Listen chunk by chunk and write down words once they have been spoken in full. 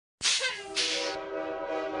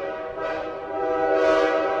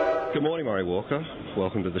Good morning, Murray Walker.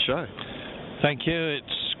 Welcome to the show. Thank you.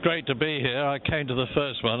 It's great to be here. I came to the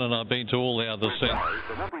first one and I've been to all the others since.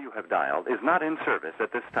 The number you have dialed is not in service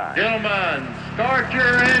at this time. Gentlemen, start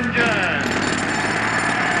your engine.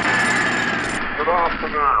 Good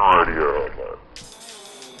afternoon, Radio.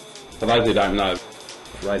 For those who don't know,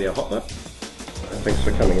 Radio Hotlet. Thanks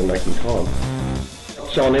for coming and making time.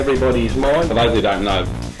 It's on everybody's mind. For those who don't know,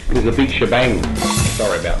 it is a big shebang.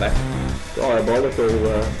 Sorry about that. Diabolical,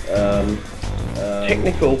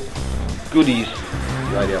 technical goodies.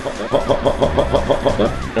 Radio Hotlet.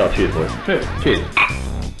 Hotlet. Oh, cheers, boys. Cheers.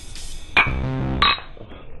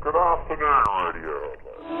 Good afternoon, Radio.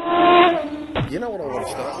 You know what I want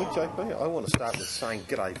to start with, JP? I want to start with saying,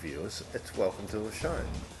 g'day viewers, it's welcome to the show.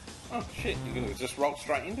 Oh shit, you're going to just roll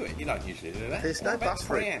straight into it. You don't usually do that. There's no bus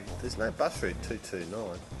route. There's no bus route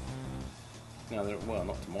 229. No, well,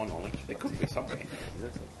 not to my knowledge. There could be somewhere.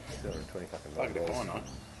 220 fucking Fucking if I know.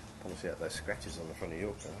 Promise out those scratches on the front of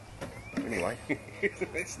your car. Anyway.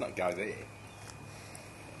 Let's not go there.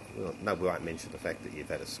 Well, no, we won't mention the fact that you've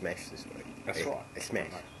had a smash this week. That's right. A smash.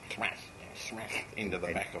 Smash. Yeah, smash into the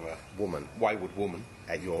back of a woman. Wayward woman.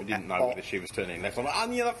 At your, who didn't know whether she was turning left or not.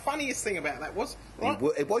 And you know, the funniest thing about that was... Right,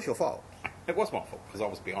 it was your fault. It was my fault, because I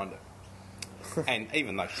was behind her. And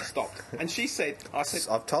even though she stopped. And she said...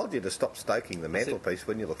 I've told you to stop stoking the mantelpiece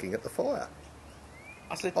when you're looking at the fire.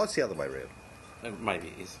 I said... Oh, it's the other way round. Maybe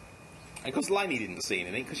it is. And because Lainey didn't see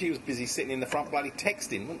anything, because she was busy sitting in the front bloody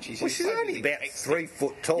texting, wasn't she? Well, she's so only about 3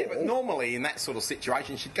 foot tall. Yeah, but normally in that sort of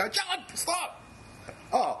situation, she'd go, John, stop!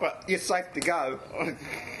 Oh, but you're safe to go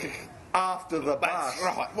after the bus. That's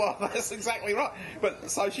right. Well, that's exactly right.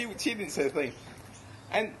 But so she didn't say a thing.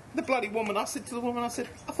 And the bloody woman, I said to the woman, I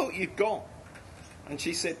thought you'd gone. And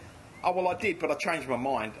she said, oh, well, I did, but I changed my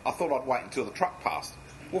mind. I thought I'd wait until the truck passed.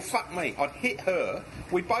 Well, fuck me. I'd hit her.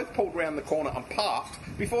 We both pulled round the corner and parked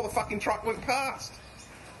before the fucking truck went past.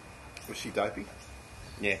 Was she dopey?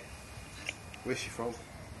 Yeah. Where's she from?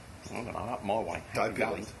 I don't know, up my way. Happy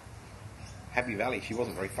Valley. Happy Valley. She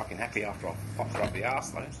wasn't very fucking happy after I fucked her up the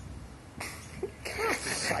arse, though. Can't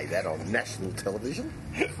say that on national television.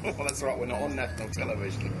 Well, that's right. We're not on national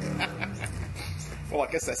television. Well, I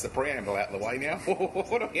guess that's the preamble out of the way now.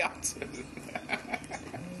 What are we up to?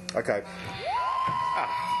 Okay.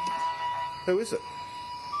 Who is it?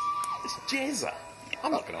 It's Jezza.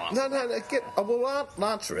 I'm not going to answer. No. We'll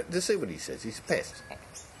answer it. Just see what he says. He's a pest.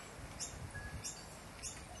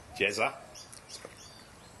 Jezza.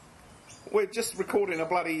 We're just recording a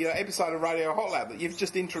bloody episode of Radio Hot Lab that you've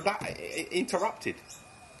just interrupted.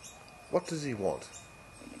 What does he want?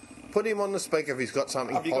 Put him on the speaker if he's got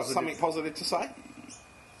something positive. Have you got something positive to say?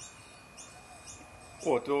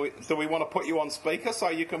 Or do we want to put you on speaker so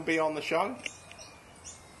you can be on the show?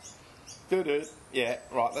 Do. Yeah,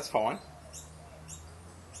 right, that's fine.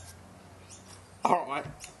 All right,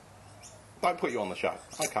 mate. Don't put you on the show.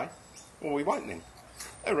 Okay. Well, we won't then.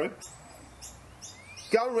 Hooroo.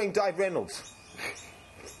 Go and ring Dave Reynolds.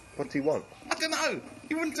 What do you want? I don't know.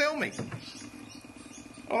 You wouldn't tell me.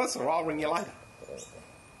 Oh, that's all right. I'll ring you later.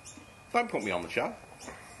 Don't put me on the show.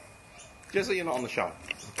 Jesse, you're not on the show.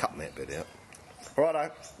 Cut that bit out.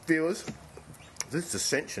 Righto, viewers. This is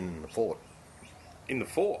Ascension in the Fort. In the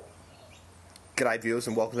Fort? G'day, viewers,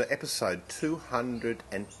 and welcome to episode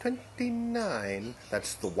 229.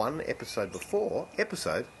 That's the one episode before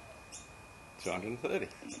episode 230.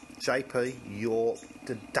 JP, your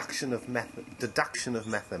deduction of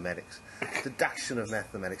mathematics.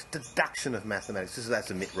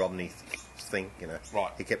 That's a Mitt Romney thing, you know.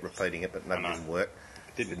 Right. He kept repeating it, but no, it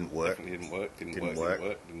didn't work.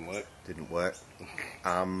 Didn't work.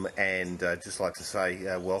 And just like to say,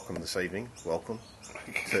 welcome this evening. Welcome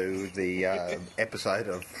to the episode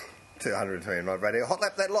of 229 Radio Hot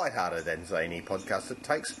Lap, that light-hearted and zany podcast that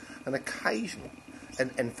takes an occasional,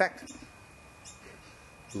 and in fact,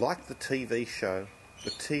 like the TV show,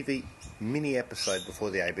 the TV mini episode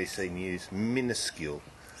before the ABC News, a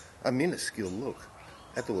minuscule look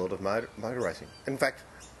at the world of motor racing. In fact,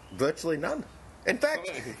 virtually none. In fact,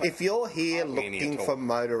 if you're here looking for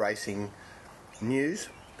motor racing news,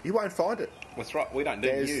 you won't find it. That's right, we don't do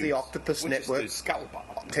There's news. the Octopus Network. Just do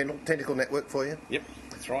Scuttlebutt. Tentacle Network for you. Yep,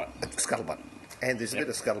 that's right. Scuttlebutt. And there's a bit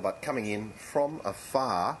of scuttlebutt coming in from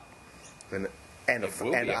afar, and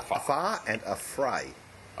afar and afray.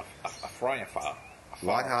 Afar.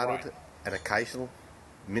 Light-hearted and occasional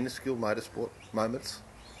minuscule motorsport moments,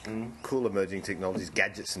 cool emerging technologies,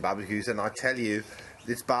 gadgets and barbecues, and I tell you,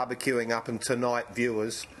 this barbecuing up and tonight,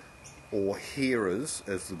 viewers, or hearers,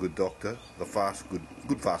 as the good doctor, the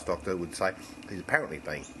good fast doctor would say, he's apparently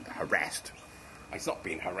being harassed He's not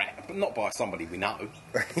being harassed, but not by somebody we know.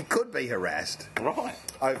 He could be harassed. Right.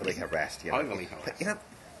 Overly harassed, you know. Overly harassed. But, you know,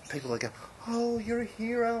 people that go, oh, you're a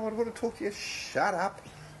hero, I want to talk to you. Shut up.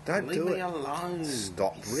 Don't Leave do me it. alone.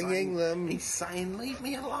 Stop ringing them. He's saying, leave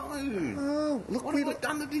me alone. Oh, look, What have I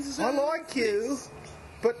done to deserve I like you,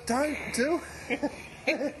 but don't do it.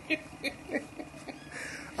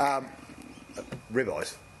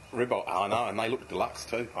 Ribeyes. Ribeye, I know, and they look deluxe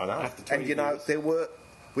too. I know. have to tell And you know,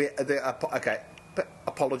 okay, but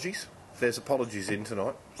apologies. There's apologies in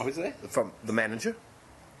tonight Oh, is there? from the manager.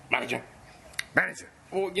 Manager.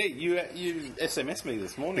 Well, yeah, you SMS'd me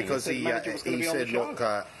this morning. Because and said he manager was going to be on the said, show.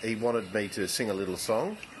 look, he wanted me to sing a little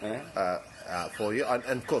song for you. And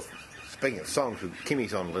of course, speaking of songs,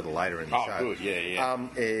 Kimmy's on a little later in the show. Oh, good, yeah.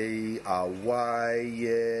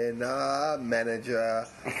 Away in a manager,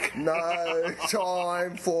 no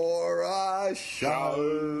time for a show.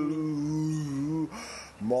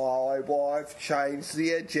 My wife changed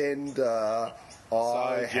the agenda.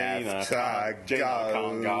 I have to Gina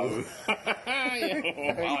can't go.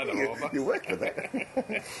 You work with that.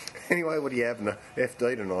 Anyway, what do you have in the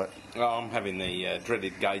FD tonight? Oh, I'm having the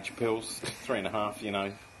dreaded Gage pills, 3.5, you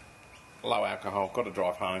know, low alcohol, got to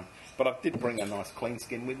drive home. But I did bring a nice clean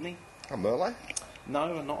skin with me. A Merlot?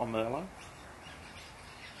 No, not a Merlot.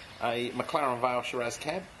 A McLaren Vale Shiraz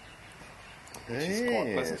cab. Which is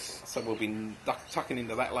quite pleasant. So we'll be tucking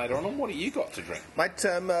into that later on. And what have you got to drink? Mate,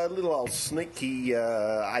 a little old sneaky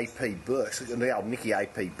AP Burks, the old Nicky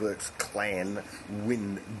AP Burks Clan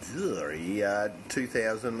Windurry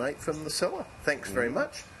 2008 from the cellar. Thanks very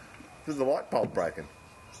much. With the light bulb broken.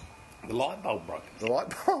 The light bulb broken. The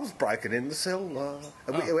light bulb's broken in the cellar.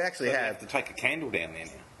 We actually so you have to take a candle down there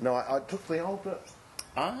now. No, I took the old...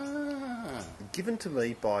 given to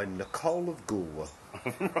me by Nicole of Goolwa.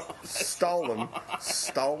 Stolen.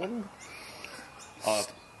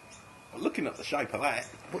 Looking at the shape of that.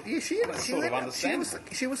 Well, yeah, she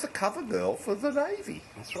was the cover girl for the Navy.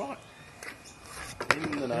 That's right.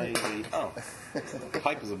 In the Navy. Oh. The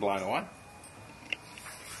papers are blown away.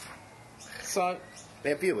 So...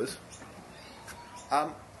 Now, viewers,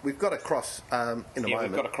 we've got to cross in a moment.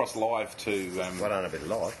 We've got to cross live to... I don't know if it's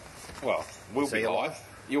live. Well, we'll See be you live. live.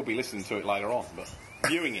 You'll be listening to it later on, but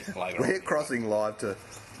viewing it later on. We're crossing live to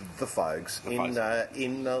the folks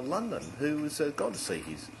in London who's gone to see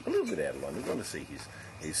a little bit out of London, gone to see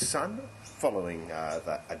his son following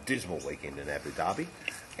a dismal weekend in Abu Dhabi.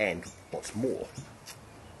 And what's more,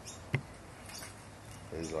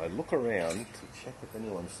 as I look around to check if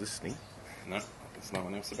anyone's listening. No, there's no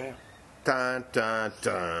one else about. Dun, dun,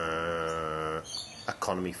 dun.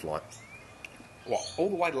 Economy flight. What, all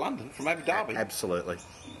the way to London from Abu Dhabi? Absolutely.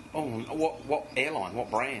 Oh, what airline, what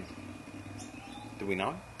brand? Do we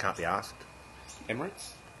know? Can't be asked.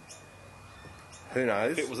 Emirates? Who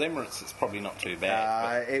knows? If it was Emirates, it's probably not too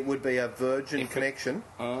bad. It would be a Virgin connection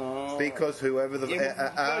because whoever the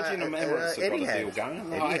Virgin and Emirates have Eddie got a had. deal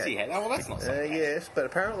going. Eddie had. Oh, well, that's not so bad. Yes, but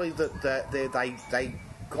apparently they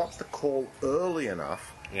got the call early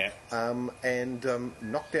enough. Yeah. And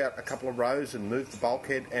knocked out a couple of rows and moved the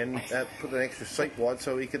bulkhead and put an extra seat wide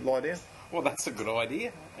so he could lie down. Well, that's a good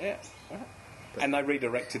idea. Yeah. And they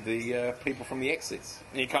redirected the people from the exits.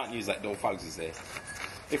 You can't use that door, folks, is there.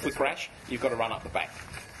 If we crash, you've got to run up the back.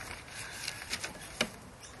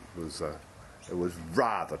 It was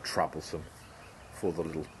rather troublesome for the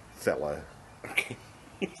little fellow.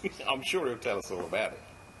 I'm sure he'll tell us all about it.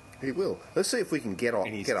 He will. Let's see if we can get a hold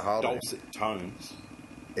of him. Dulcet tones.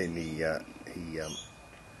 And we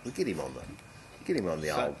get him on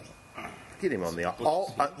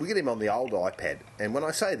the old iPad. And when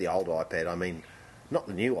I say the old iPad, I mean not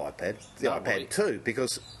the new iPad, the iPad 2,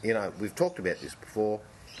 because we've talked about this before.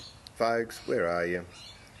 Folks, where are you?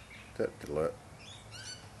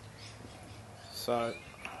 So,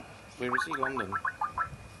 where is he? London.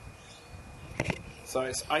 So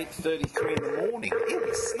it's 8:33 in the morning. He'll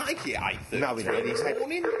be snaky at 8:33 no, we don't. in the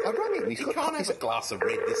morning. I rang him. He can't have a glass of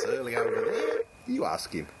red this early over there. You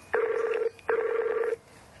ask him.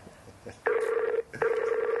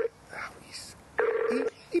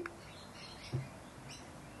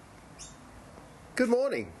 Good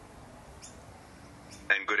morning.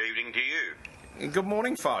 And good evening to you. Good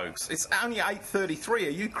morning, folks. It's only 8:33. Are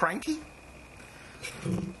you cranky?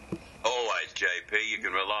 Always, JP. You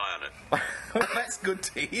can rely on it. Well, that's good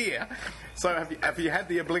to hear. So have you had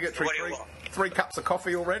the obligatory three cups of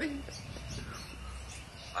coffee already?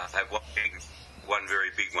 I have one very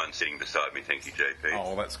big one sitting beside me. Thank you, JP. Oh,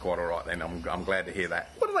 well, that's quite all right then. I'm glad to hear that.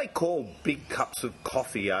 What do they call big cups of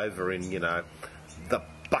coffee over in, the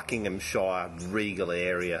Buckinghamshire Regal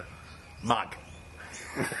area? Mug.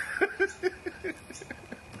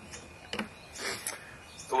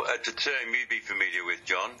 That's a term you'd be familiar with,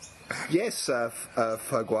 John. Yes,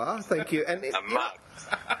 Fogua, thank you. And A mug.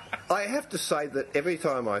 I have to say that every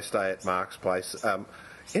time I stay at Mark's place,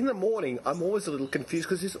 in the morning I'm always a little confused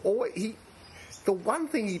because the one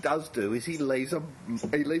thing he does do is he leaves a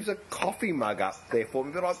coffee mug up there for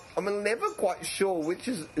me, but I'm never quite sure which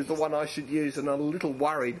is the one I should use, and I'm a little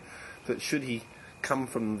worried that should he come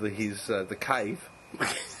from the cave,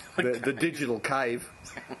 the digital cave,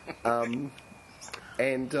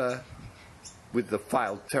 and with the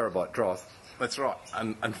failed terabyte drive. That's right,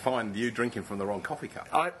 and find you drinking from the wrong coffee cup.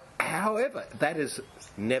 However, that has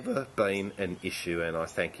never been an issue, and I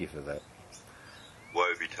thank you for that.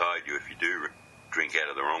 Woe betide you if you do drink out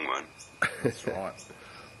of the wrong one. That's right.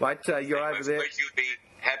 Mate, you're over there. You'll be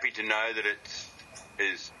happy to know that it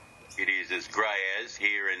is as grey as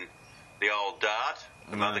here in the old Dart,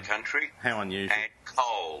 the mother country. How unusual. And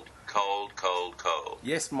cold.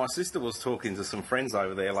 Yes, my sister was talking to some friends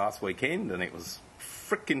over there last weekend, and it was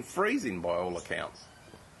frickin' freezing by all accounts.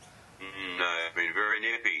 No, it's been very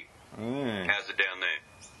nippy. How's it down there?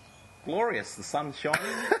 Glorious, the sun's shining.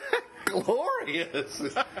 Glorious!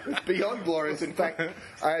 It's beyond glorious. In fact,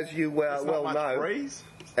 as you well know, breeze.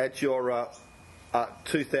 At your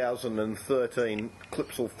 2013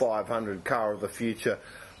 Clipsal 500 Car of the Future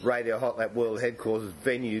Radio Hot Lap World Headquarters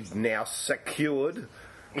venue now secured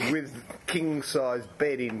with king-size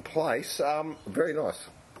bed in place. Very nice.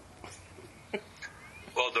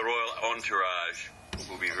 Well, the royal entourage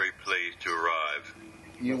will be very pleased to arrive.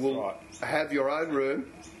 You will have your own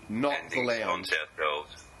room, not and the lounge.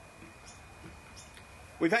 Ourselves.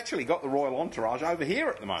 We've actually got the royal entourage over here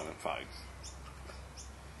at the moment, folks.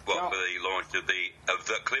 What, for the launch of the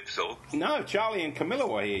Clipsal? No, Charlie and Camilla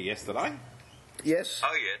were here yesterday. Yes.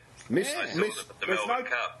 Oh, yeah. The Melbourne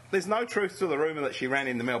Cup. There's no truth to the rumour that she ran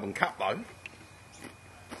in the Melbourne Cup, though.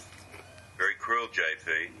 Very cruel,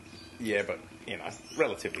 JP. Yeah, but,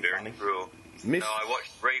 relatively Very funny. Cruel. No, I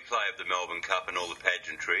watched the replay of the Melbourne Cup and all the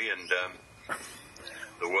pageantry, and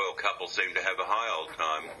the royal couple seemed to have a high old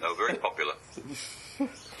time. They were very popular.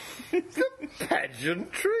 The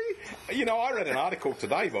pageantry? I read an article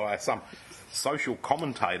today by some social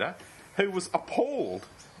commentator who was appalled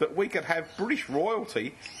that we could have British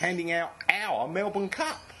royalty handing out our Melbourne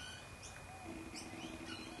Cup.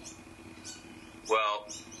 Well,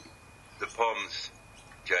 the Poms,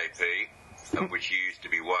 JP, which used to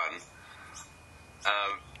be one,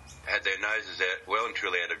 had their noses well and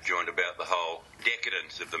truly out of joint about the whole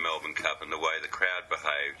decadence of the Melbourne Cup and the way the crowd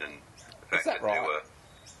behaved, and the fact that there were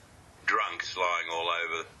drunks lying all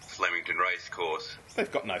over Flemington Racecourse.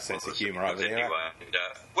 They've got no sense of humour over there. Anyway,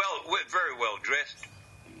 very well dressed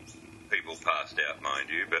people passed out, mind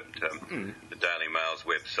you, but the Daily Mail's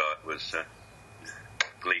website was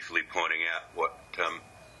gleefully pointing out what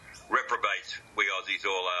reprobates we Aussies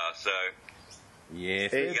all are. So yeah,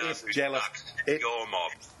 they're just jealous. Your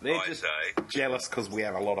mob, they're just jealous because we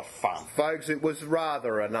have a lot of fun, folks. It was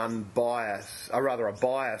rather a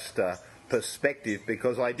biased perspective,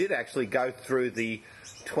 because I did actually go through the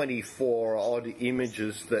 24 odd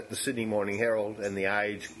images that the Sydney Morning Herald and the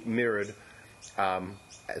Age mirrored,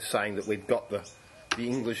 saying that we'd got the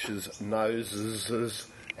English's noses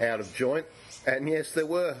out of joint, and yes, there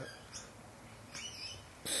were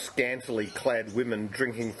scantily clad women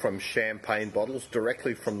drinking from champagne bottles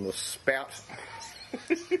directly from the spout,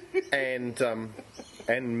 and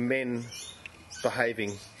men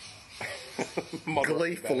behaving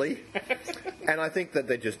gleefully, and I think that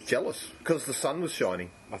they're just jealous because the sun was shining.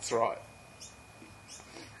 That's right.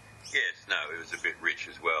 Yes, no, it was a bit rich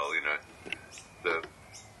as well, the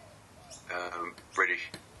British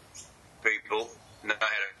people know how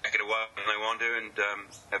to back it away when they want to, and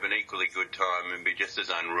have an equally good time and be just as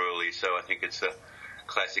unruly. So I think it's a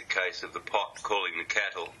classic case of the pot calling the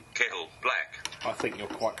kettle black. I think you're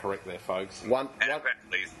quite correct there, folks. And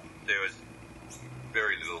apparently there was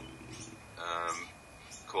very little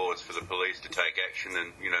cause for the police to take action,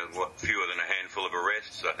 and fewer than a handful of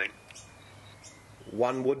arrests, I think.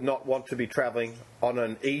 One would not want to be travelling on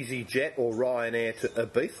an EasyJet or Ryanair to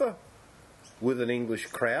Ibiza with an English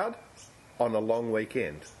crowd on a long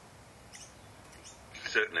weekend.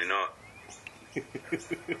 Certainly not.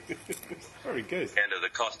 Very good. And of the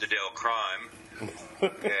Costa del Crime,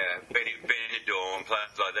 Benidorm,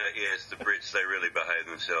 places like that. Yes, the Brits, they really behave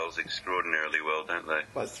themselves extraordinarily well, don't they?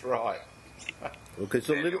 That's right. Look, it's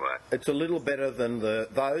a little better than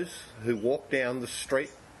those who walk down the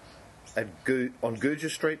street on Guja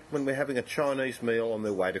Street when we're having a Chinese meal on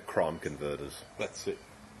their way to crime converters. That's it.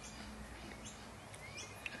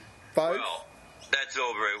 Folks? Well,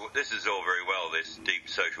 this is all very well, this deep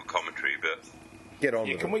social commentary, but get on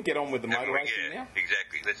Yeah, with can it. we get on with the motor racing Yeah, now?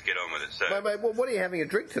 exactly. Let's get on with it. So, Mate, what are you having a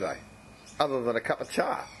drink today? Other than a cup of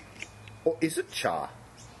char? Or is it char?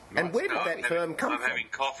 And where did I'm that term come I'm from? having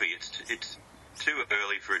coffee. It's too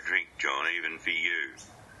early for a drink, John, even for you.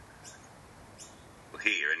 Well,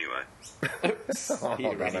 here, anyway. I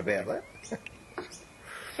don't know about that.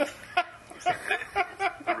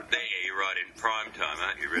 There, you're right in prime time,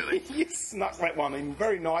 aren't you, really? You snuck that one in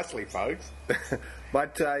very nicely, folks.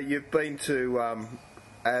 But you've been to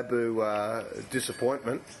Abu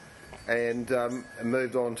Disappointment and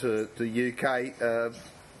moved on to the UK.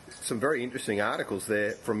 Some very interesting articles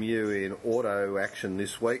there from you in Auto Action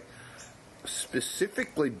this week,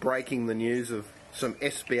 specifically breaking the news of some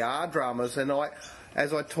SBR dramas. And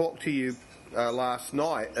as I talked to you last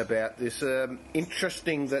night about this,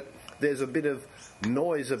 interesting that there's a bit of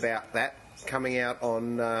noise about that coming out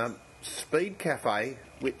on Speed Cafe,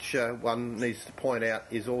 which one needs to point out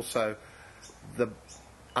is also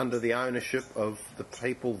under the ownership of the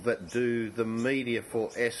people that do the media for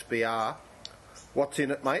SBR. What's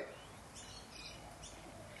in it, mate?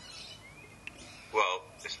 Well,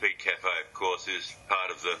 the Speed Cafe, of course, is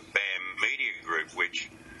part of the BAM Media Group, which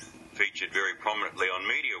featured very prominently on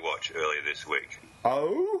Media Watch earlier this week.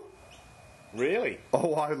 Oh? Really?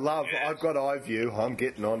 Oh, I love... Yes. I've got iView. I'm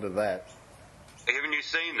getting onto that. Haven't you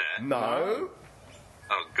seen that? No?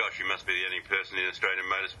 Oh, gosh, you must be the only person in Australian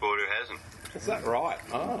motorsport who hasn't. Is that right?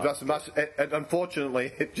 Oh.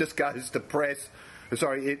 Unfortunately, it just goes to press.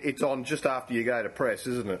 Sorry, it's on just after you go to press,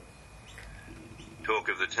 isn't it? Talk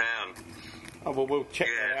of the town. Oh, well, we'll check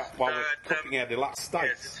that Yes. out while So we're cooking our deluxe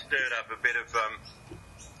Yes, steaks. it stirred up a bit of,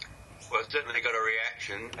 well, it certainly got a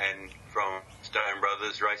reaction and from Stone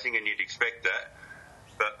Brothers Racing, and you'd expect that.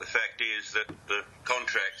 But the fact is that the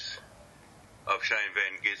contracts of Shane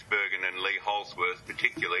Van Gisbergen and Lee Holsworth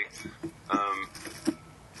particularly are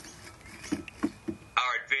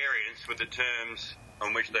at variance with the terms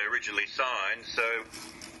on which they originally signed. So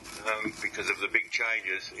because of the big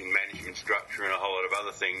changes in management structure and a whole lot of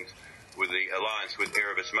other things with the alliance with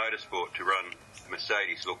Erebus Motorsport to run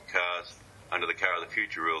Mercedes-look cars under the Car of the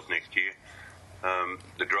Future rules next year,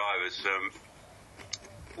 the drivers,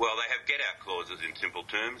 well, they have get-out clauses in simple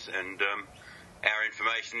terms, and our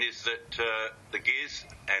information is that the Giz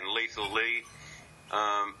and Lethal Lee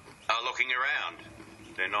are looking around.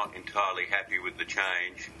 They're not entirely happy with the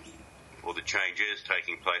change, or the changes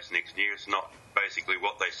taking place next year. It's not basically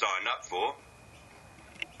what they signed up for.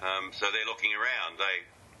 So they're looking around.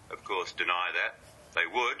 They, of course, deny that. They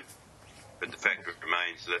would, but the fact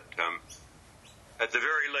remains that at the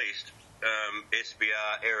very least,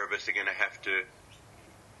 SBR, Erebus are going to have to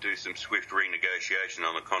do some swift renegotiation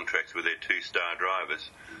on the contracts with their two-star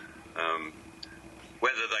drivers.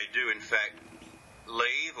 Whether they do, in fact,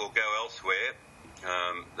 leave or go elsewhere,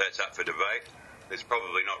 that's up for debate. There's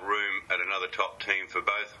probably not room at another top team for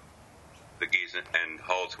both the Giz and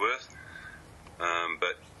Holdsworth,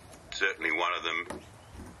 but certainly one of them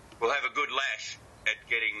will have a good lash at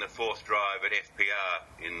getting the fourth drive at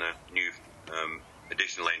FPR in the new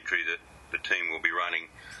additional entry that the team will be running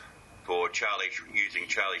for using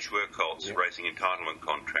Charlie Schwerkolt's racing entitlement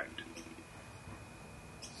contract.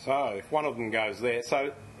 So if one of them goes there,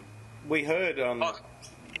 so we heard on the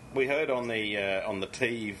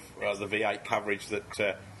TEV, the V8 coverage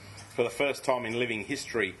that for the first time in living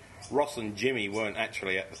history, Ross and Jimmy weren't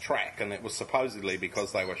actually at the track, and it was supposedly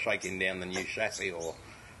because they were shaking down the new chassis or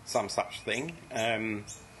some such thing.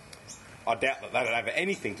 I doubt that would have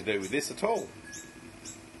anything to do with this at all.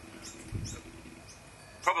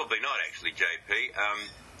 Probably not, actually, JP.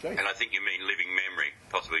 And I think you mean living memory,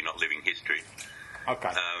 possibly not living history.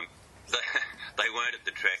 Okay. They weren't at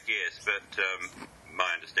the track, yes, but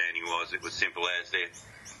my understanding was it was simple as they've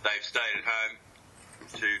stayed at home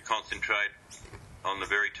to concentrate on the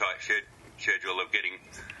very tight schedule of getting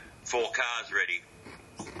 4 cars ready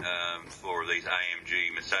for these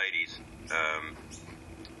AMG Mercedes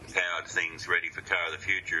powered things ready for Car of the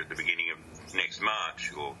Future at the beginning of next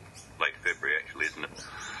March, or late February actually, isn't it?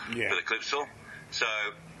 Yeah. For the Clipsal. So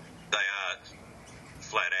they are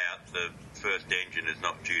flat out. The first engine is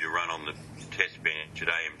not due to run on the test bench at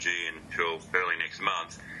AMG until early next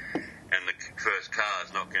month, and the first car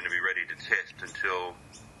is not going to be ready to test until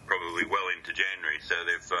probably well into January. So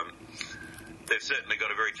they've certainly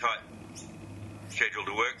got a very tight schedule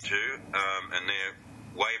to work to, and they're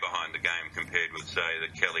way behind the game compared with, say,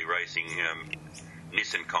 the Kelly Racing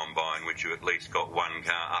Nissan Combine, which have at least got one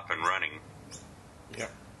car up and running. Yeah.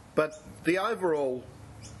 But the overall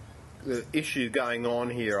issue going on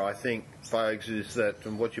here, I think, folks, is that,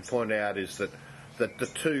 and what you point out is that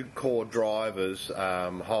the two core drivers,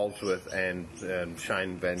 Holdsworth and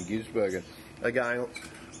Shane Van Gisbergen, are going,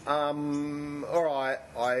 all right,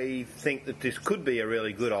 I think that this could be a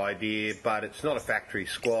really good idea, but it's not a factory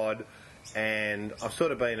squad, and I've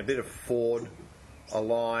sort of been a bit of Ford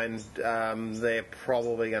aligned. They're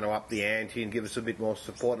probably going to up the ante and give us a bit more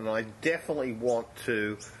support, and I definitely want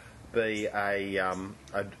to be a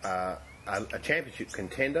championship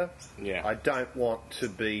contender. Yeah. I don't want to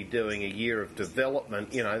be doing a year of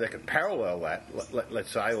development. You know, they could parallel that,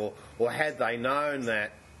 let's say, or had they known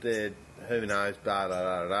that, who knows, blah, blah,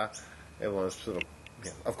 blah, blah. Everyone's sort of,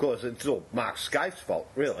 of course, it's all Mark Skaife's fault,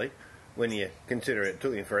 really, when you consider it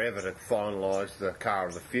took him forever to finalise the car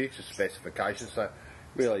of the future specifications. So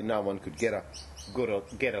really, no one could get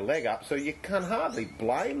a leg up. So you can hardly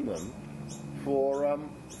blame them for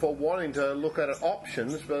wanting to look at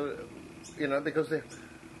options, but because they're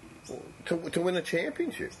to win a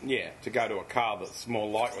championship. Yeah, to go to a car that's more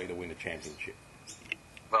likely to win a championship.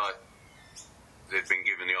 Well, they've been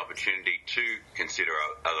given the opportunity to consider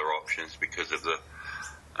other options because of the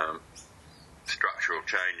structural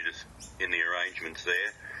changes in the arrangements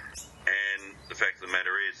there. And the fact of the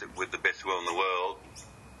matter is that with the best will in the world,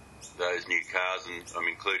 those new cars, and I'm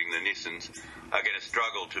including the Nissans, are going to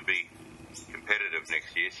struggle to be competitive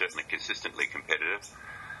next year, certainly consistently competitive.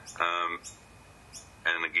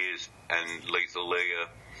 And the Gears and Lethal Lee are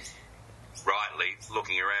rightly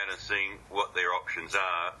looking around and seeing what their options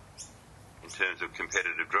are in terms of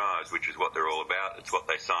competitive drives, which is what they're all about. It's what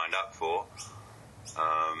they signed up for.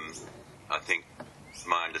 I think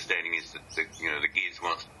my understanding is that the Gears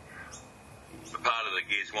wants, part of the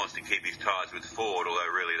Gears wants to keep his ties with Ford,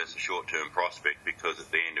 although really that's a short-term prospect because at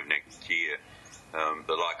the end of next year,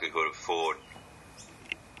 the likelihood of Ford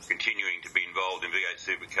continuing to be involved in V8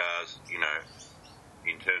 supercars,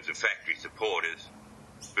 in terms of factory support is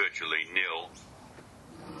virtually nil.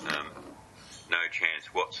 No chance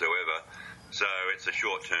whatsoever. So it's a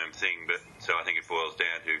short-term thing, but so I think it boils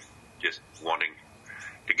down to just wanting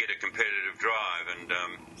to get a competitive drive, and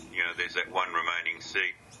there's that one remaining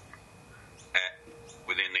seat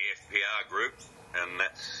within the FPR group, and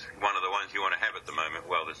that's one of the ones you want to have at the moment.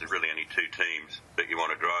 Well, there's really only two teams that you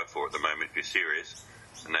want to drive for at the moment if you're serious,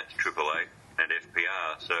 and that's AAA and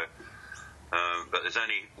FPR. So, but there's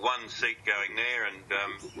only one seat going there, and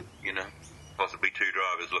possibly two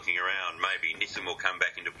drivers looking around. Maybe Nissan will come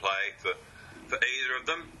back into play for either of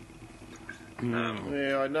them.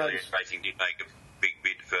 I noticed. Racing did make a big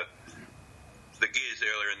bid for the Gears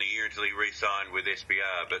earlier in the year until he re-signed with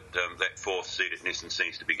SBR, but that fourth seat at Nissan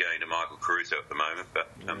seems to be going to Michael Caruso at the moment. But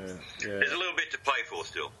there's a little bit to play for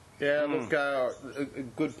still. Yeah, look, a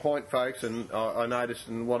good point, folks. And I noticed,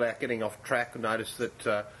 and without getting off track, I noticed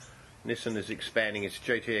that Nissan is expanding its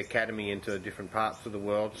GT Academy into different parts of the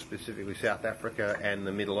world, specifically South Africa and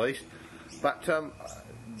the Middle East. But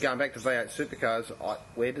going back to V8 supercars,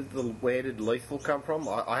 where did Lethal come from?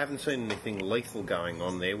 I haven't seen anything lethal going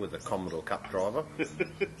on there with the Commodore Cup driver.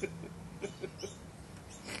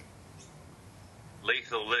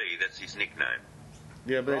 Lethal Lee, that's his nickname.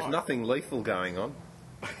 Yeah, but there's nothing lethal going on.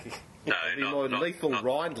 No, not Lethal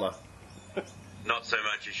Reindler. Not so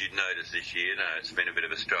much as you'd notice this year. No, it's been a bit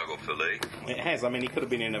of a struggle for Lee. It has. I mean, he could have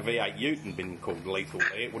been in a V8 Ute and been called Lethal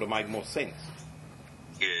Lee. It would have made more sense.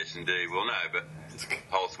 Yes, indeed. Well, no, but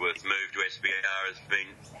Holsworth's move to SBR has been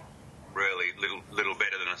really little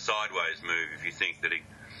better than a sideways move. If you think that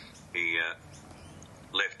he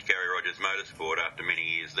left Gary Rogers Motorsport after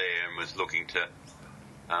many years there and was looking to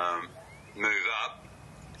move up,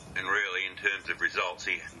 and really in terms of results,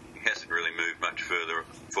 he hasn't really moved much further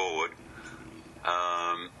forward.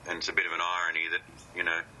 And it's a bit of an irony that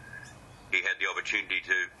he had the opportunity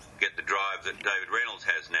to get the drive that David Reynolds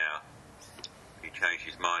has now. He changed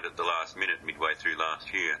his mind at the last minute, midway through last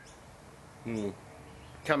year.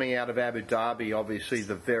 Coming out of Abu Dhabi, obviously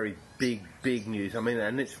the very big news, I mean,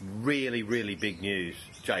 and it's really, really big news,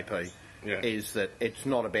 JP, is that it's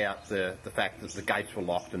not about the fact that the gates were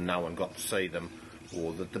locked and no one got to see them,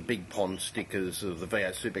 or that the big pond stickers or the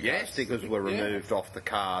V8 Supercar stickers were removed off the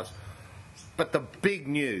cars. But the big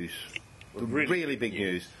news, the really big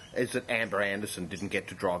news, is that Amber Anderson didn't get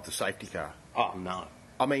to drive the safety car. Oh, no.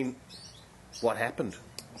 I mean, what happened,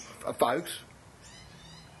 folks?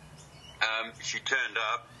 She turned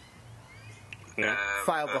up.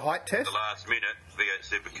 Failed the height test? At the last minute, V8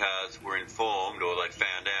 Supercars were informed, or they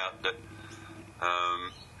found out that...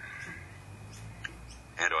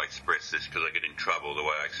 how do I express this? Because I get in trouble the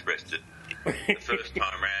way I expressed it the first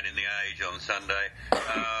time round in the Age on Sunday.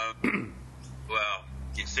 Well,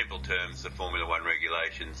 in simple terms, the Formula One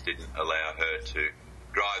regulations didn't allow her to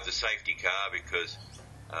drive the safety car because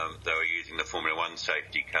they were using the Formula One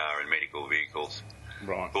safety car and medical vehicles for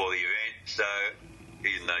the event. So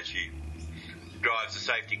even though she drives the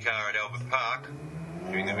safety car at Albert Park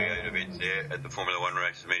during the V8 events there at the Formula One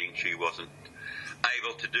race meeting. She wasn't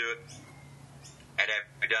able to do it at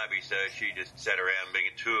Abu Dhabi, so she just sat around being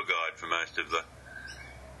a tour guide for most of the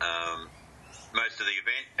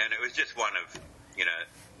event, and it was just one of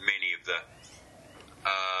many of the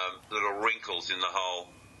little wrinkles in the whole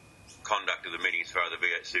conduct of the meeting as far as the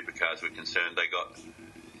V8 supercars were concerned. They got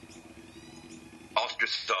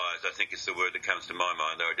ostracised, I think is the word that comes to my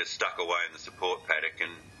mind. They were just stuck away in the support paddock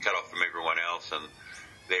and cut off from everyone else, and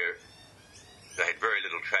they had very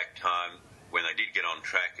little track time. When they did get on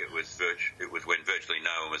track, it was when virtually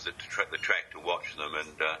no one was at the track to watch them.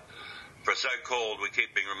 And for a so-called, we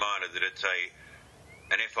keep being reminded that it's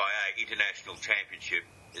an FIA international championship.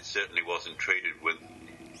 It certainly wasn't treated with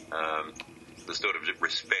the sort of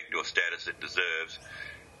respect or status it deserves.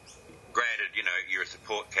 Granted, you're a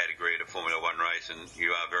support category at a Formula One race, and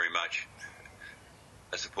you are very much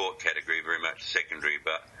a support category, very much secondary,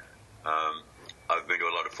 but I've been to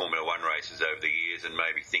a lot of Formula One races over the years, and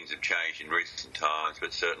maybe things have changed in recent times,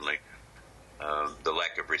 but certainly the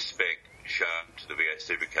lack of respect shown to the V8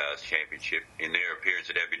 Supercars Championship in their appearance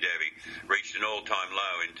at Abu Dhabi reached an all-time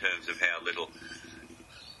low in terms of how little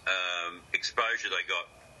exposure they got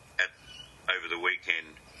over the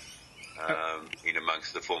weekend in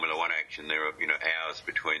amongst the Formula One action. There were hours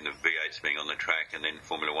between the V8s being on the track and then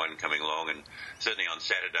Formula One coming along, and certainly on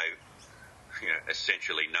Saturday,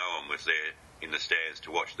 essentially no one was there in the stands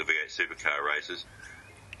to watch the V8 supercar races.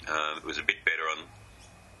 It was a bit better on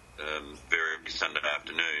very Sunday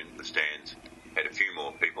afternoon. The stands had a few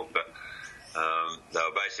more people, but they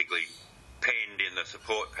were basically penned in the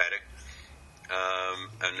support paddock,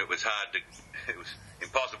 and it was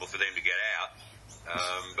impossible for them to get out.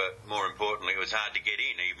 But more importantly, it was hard to get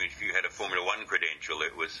in. Even if you had a Formula One credential,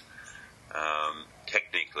 it was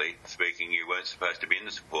technically speaking, you weren't supposed to be in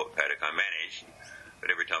the support paddock. I managed,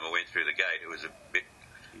 but every time I went through the gate, it was a bit,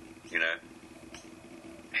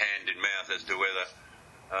 hand in mouth as to whether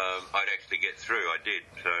I'd actually get through. I did.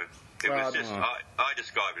 So it was just, I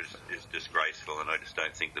describe it as disgraceful, and I just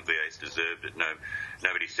don't think the V8s deserved it.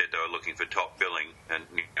 Nobody said they were looking for top billing, and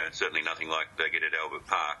certainly nothing like they get at Albert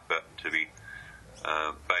Park, but to be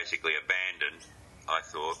basically abandoned, I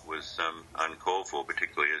thought, was uncalled for,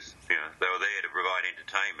 particularly as they were there to provide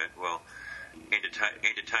entertainment. Well,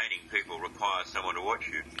 entertaining people requires someone to watch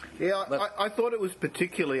you. Yeah, I thought it was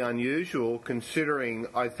particularly unusual, considering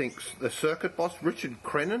I think the circuit boss Richard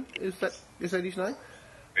Crennan, is that his name?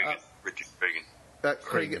 Richard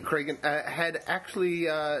Cregan. Cregan had actually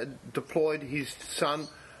deployed his son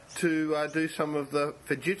to do some of the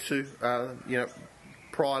Fujitsu,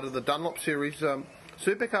 prior to the Dunlop Series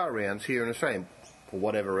supercar rounds here in Australia. For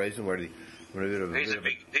whatever reason, he's a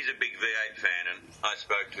big V8 fan, and I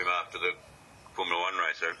spoke to him after the Formula One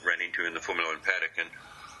race. I ran into him in the Formula One paddock, and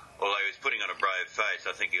although he was putting on a brave face,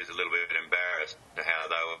 I think he was a little bit embarrassed to how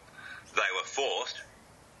they were forced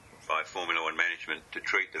by Formula One management to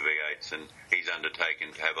treat the V8s, and he's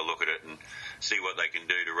undertaken to have a look at it and see what they can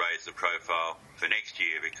do to raise the profile for next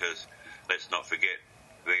year, because let's not forget,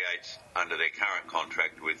 V8s under their current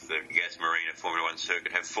contract with the Gas Marina Formula One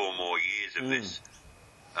circuit have 4 more years of this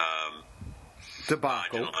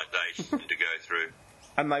debacle marginalisation to go through.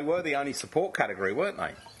 And they were the only support category, weren't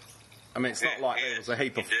they? I mean, it's not like there was a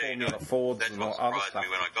heap of Formula Fords That's and what other surprised stuff. me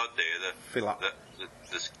when I got there.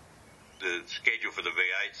 The schedule for the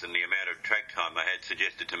V8s and the amount of track time they had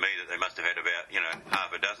suggested to me that they must have had about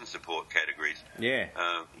half a dozen support categories. Yeah.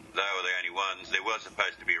 They were the only ones. There was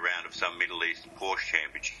supposed to be a round of some Middle East Porsche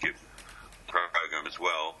Championship program as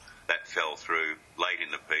well. That fell through late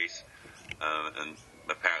in the piece, and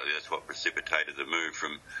apparently that's what precipitated the move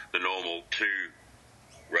from the normal 2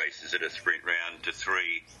 races at a sprint round to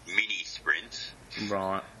 3 mini sprints.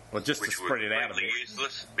 Right. Well, just to spread it out a bit. Which was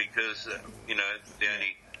useless because, the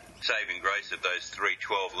only saving grace of those 3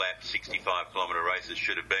 12-lap, 65-kilometre races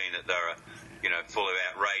should have been that they were, full of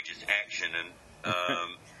outrageous action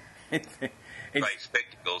and great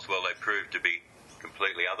spectacles. Well, they proved to be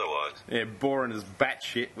completely otherwise. Yeah, boring as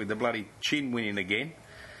batshit with the bloody chin winning again.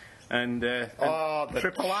 And the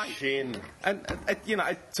Triple Eight. Chin. And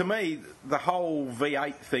to me, the whole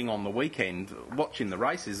V8 thing on the weekend, watching the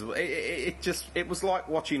races, it was like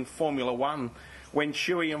watching Formula One when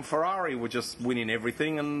Shuey and Ferrari were just winning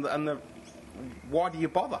everything, and why do you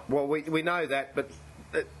bother? Well, we know that, but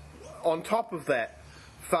on top of that,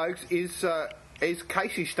 folks, is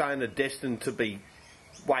Casey Stoner destined to be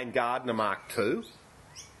Wayne Gardner Mark II?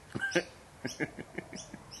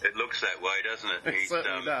 It looks that way, doesn't it? It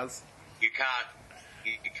certainly does. You can't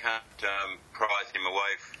prize him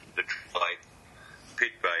away from the Triple Eight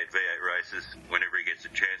pit bay at V8 races whenever he gets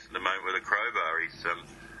a chance at the moment with a crowbar. He's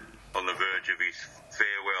on the verge of his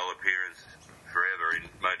farewell appearance forever in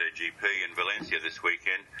MotoGP in Valencia this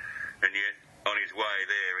weekend, and yet on his way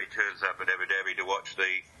there he turns up at Abu Dhabi to watch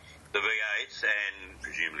the V8s and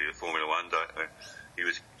presumably the Formula Ones. He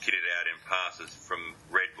was kitted out in passes from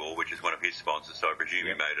Red Bull, which is one of his sponsors, so I presume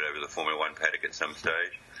he made it over the Formula One paddock at some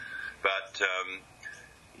stage. But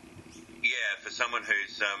for someone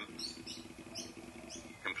who's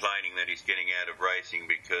complaining that he's getting out of racing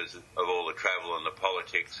because of all the travel and the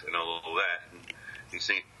politics and all that, he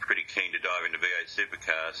seems pretty keen to dive into V8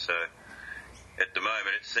 supercars. So at the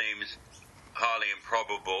moment it seems highly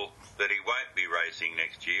improbable that he won't be racing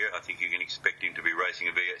next year. I think you can expect him to be racing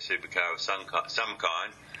a V8 supercar of some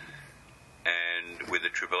kind, and with the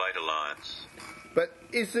Triple Eight Alliance. But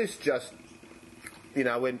is this just,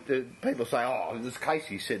 when people say, "Oh, this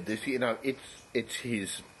Casey said this," it's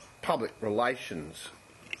his public relations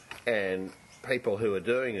and people who are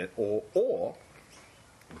doing it, or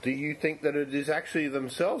do you think that it is actually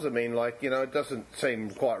themselves? I mean, it doesn't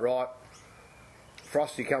seem quite right.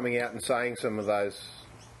 Frosty coming out and saying some of those.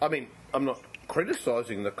 I mean, I'm not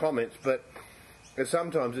criticising the comments, but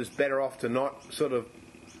sometimes it's better off to not sort of,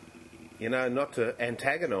 not to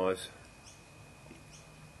antagonise.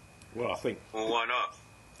 Well, I think. Well, why not?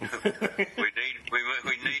 we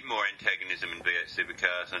need more antagonism in V8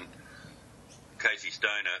 supercars, and Casey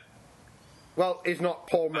Stoner. Well, is not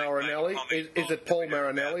Paul Marinelli? Is it Paul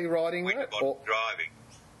Marinelli riding that? Or driving,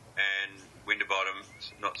 and Winterbottom,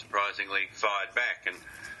 not surprisingly, fired back, and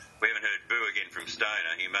we haven't heard boo again from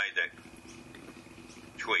Stoner. He made that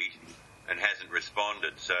tweet and hasn't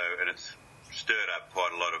responded, and it's stirred up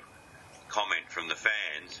quite a lot of comment from the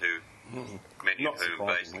fans who, many of whom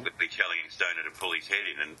basically telling Stoner to pull his head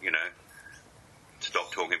in and,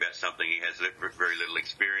 stop talking about something he has very little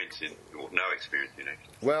experience in, or no experience in,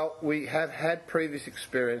 actually. Well, we have had previous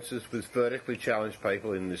experiences with vertically challenged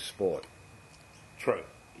people in this sport. True.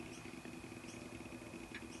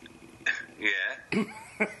 Yeah.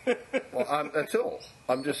 Well, that's all.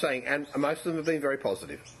 I'm just saying, and most of them have been very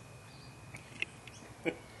positive.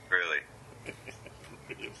 Really?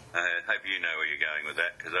 I hope you know where you're going with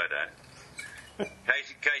that, because I don't.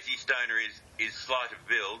 Casey Stoner is slight of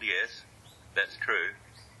build, yes, that's true.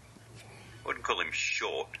 Wouldn't call him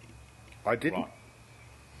short. I didn't. Right.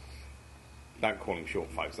 Don't call him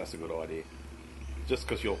short, folks. That's a good idea. Just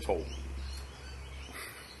because you're tall.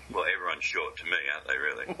 Well, everyone's short to me, aren't they,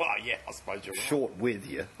 really? Well, yeah, I suppose you're right. Short with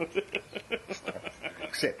you.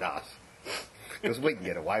 Except us. Because we can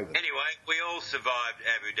get away with it. Anyway, we all survived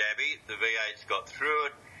Abu Dhabi. The V8's got through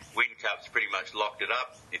it. Windcup's pretty much locked it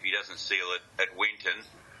up. If he doesn't seal it at Winton,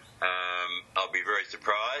 I'll be very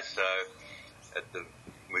surprised. So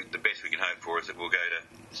the best we can hope for is that we'll go to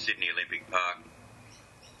Sydney Olympic Park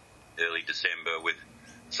early December with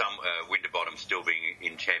some Winterbottom still being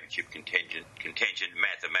in championship contention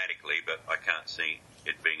mathematically, but I can't see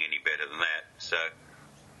it being any better than that. So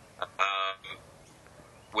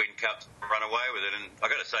Windcup's run away with it, and I've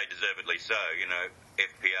got to say deservedly so.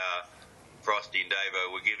 FPR, Frosty and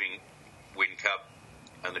Davo were giving Windcup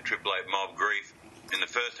and the Triple Eight mob grief in the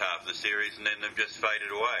first half of the series, and then they've just faded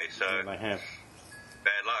away. So they have.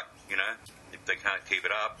 Bad luck, if they can't keep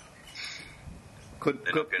it up.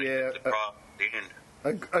 They're not going to get the prize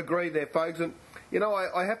in. Agree there, folks. And,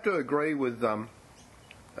 I have to agree with the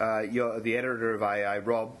editor of AA,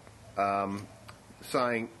 Rob,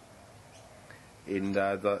 saying in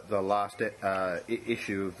the last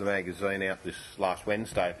issue of the magazine out this last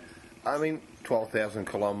Wednesday, 12,000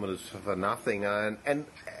 kilometres for nothing. And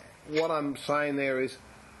what I'm saying there is,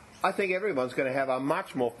 I think everyone's going to have a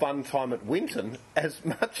much more fun time at Winton, as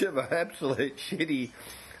much of an absolute shitty...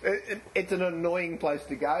 It's an annoying place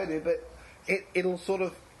to go to, but it'll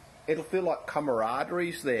feel like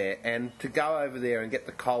camaraderie's there, and to go over there and get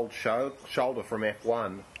the cold shoulder from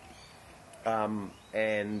F1,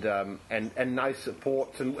 and no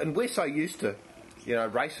supports, and we're so used to,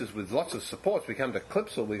 races with lots of supports. We come to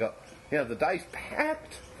Clipsal, we got, the day's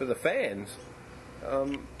packed for the fans.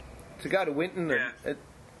 To go to Winton, yeah.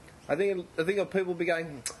 I think people will be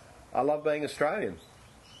going, I love being Australian.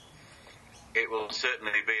 It will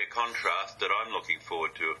certainly be a contrast that I'm looking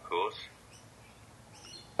forward to, of course.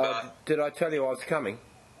 Did I tell you I was coming?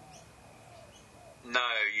 No,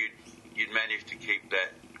 you'd managed to keep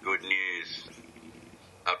that good news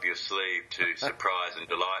up your sleeve to surprise and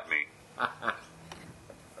delight me.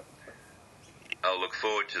 I'll look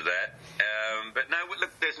forward to that. But no,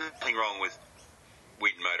 look, there's nothing wrong with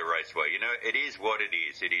Winton Motor Raceway. It is what it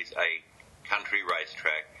is. It is a country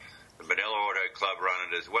racetrack. The Benalla Auto Club run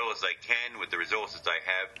it as well as they can with the resources they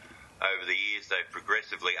have. over the years they've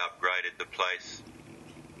progressively upgraded the place,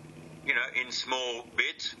 you know, in small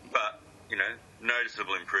bits, but, you know,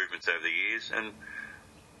 noticeable improvements over the years. And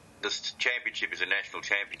this championship is a national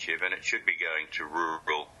championship, and it should be going to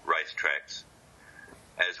rural racetracks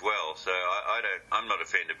as well. So I'm not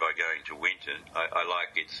offended by going to Winton. I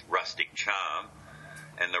like its rustic charm,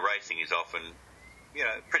 and the racing is often, you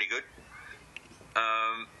know, pretty good.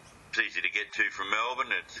 It's easy to get to from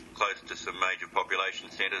Melbourne. It's close to some major population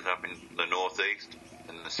centres up in the northeast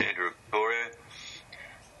and the centre of Victoria.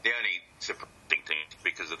 The only surprising thing,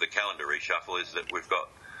 because of the calendar reshuffle, is that we've got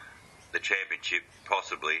the championship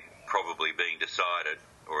probably being decided,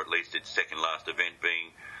 or at least its second last event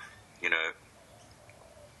being, you know,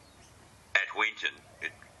 at Winton.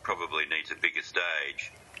 It probably needs a bigger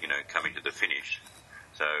stage, you know, coming to the finish.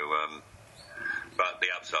 So, but the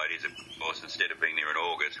upside is, of course, instead of being there in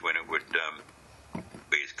August when it would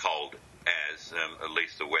be as cold as, at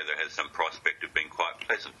least the weather has some prospect of being quite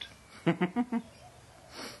pleasant.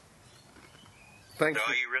 Thanks. So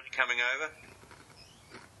are you really coming over?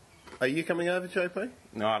 Are you coming over, JP?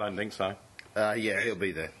 No, I don't think so. Yeah, he'll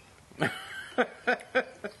be there. I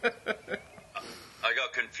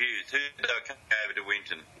got confused. Who did I come over to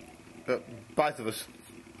Winton? Both of us.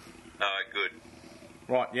 Oh, good.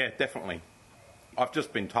 Right, yeah, definitely. I've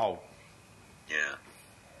just been told. Yeah.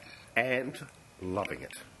 And loving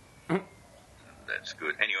it. That's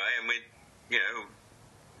good. Anyway, and we, you know,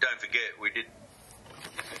 don't forget, we did...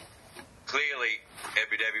 Clearly,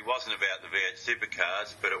 Abu Dhabi wasn't about the V8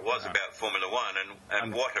 supercars, but it was about Formula One,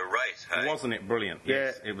 and what a race, hey? Wasn't it brilliant?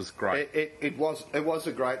 Yes, it was great. It was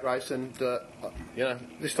a great race, and, you know,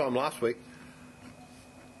 this time last week,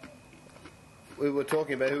 we were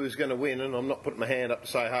talking about who was going to win, and I'm not putting my hand up to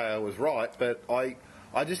say, hey, I was right, but I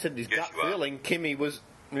just had this gut feeling Kimi was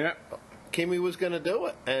going to do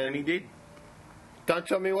it. And he did. Don't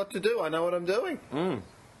tell me what to do. I know what I'm doing. No,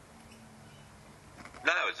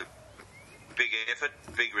 it was a big effort,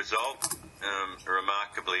 big result, a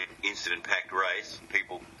remarkably incident-packed race,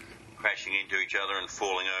 people crashing into each other and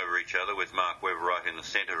falling over each other with Mark Webber right in the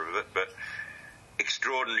centre of it, but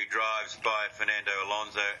extraordinary drives by Fernando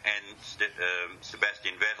Alonso and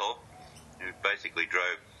Sebastian Vettel, who basically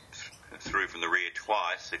drove through from the rear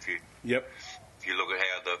twice, if you look at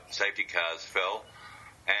how the safety cars fell.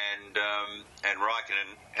 And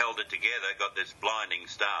Raikkonen held it together, got this blinding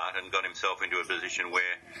start, and got himself into a position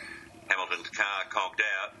where Hamilton's car conked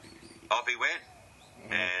out. Off he went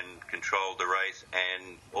and controlled the race,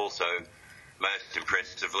 and also, most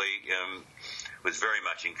impressively, was very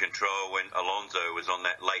much in control when Alonso was on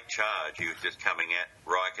that late charge. He was just coming at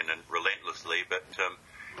Raikkonen relentlessly, but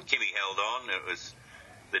Kimi held on. It was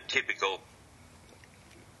the typical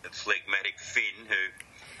phlegmatic Finn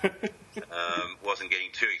who wasn't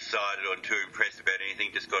getting too excited or too impressed about anything,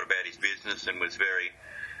 just got about his business and was very,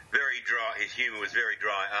 very dry. His humour was very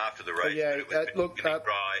dry after the race, but it was particularly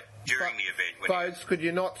dry during the event. Folks, could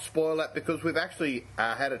you not spoil that? Because we've actually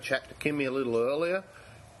had a chat to Kimi a little earlier,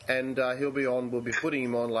 and he'll be on. We'll be putting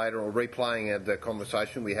him on later, or replaying the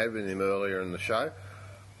conversation we had with him earlier in the show,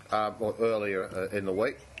 or earlier in the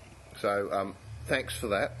week. So thanks for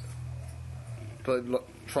that. But look,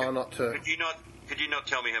 try not to. Could you not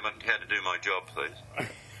tell me how to do my job, please?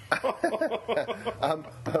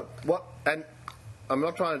 What? And I'm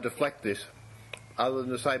not trying to deflect this, other than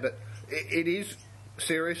to say, but it is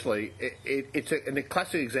seriously. It's a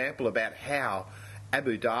classic example about how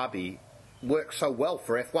Abu Dhabi worked so well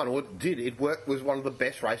for F1, or it did. It was one of the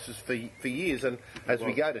best races for years. And as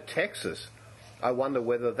we go to Texas, I wonder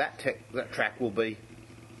whether that track will be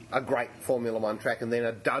a great Formula One track, and then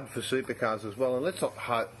a dud for supercars as well. And let's not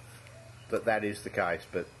hope that is the case,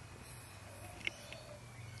 but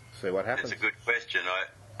see what happens. That's a good question.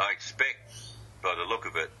 I expect, by the look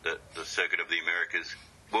of it, that the Circuit of the Americas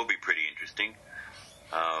will be pretty interesting.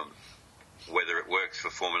 Whether it works for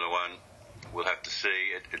Formula One, we'll have to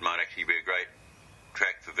see. It might actually be a great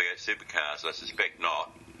track for V8 supercars. I suspect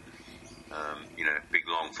not. Big,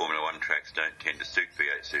 long Formula One tracks don't tend to suit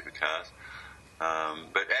V8 supercars.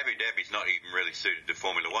 But Abu Dhabi's not even really suited to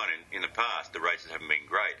Formula One. In the past, the races haven't been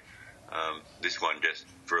great. This one, just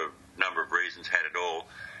for a number of reasons, had it all.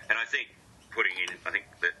 And I think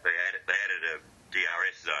that they added a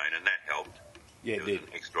DRS zone, and that helped. Yeah, it did. An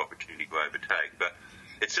extra opportunity to overtake. But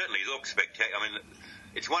it certainly looks spectacular. I mean,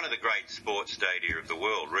 it's one of the great sports stadia of the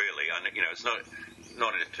world, really. And, it's not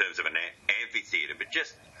in terms of an amphitheatre, but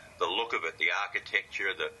just the look of it, the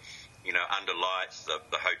architecture, the under lights, the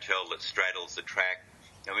hotel that straddles the track.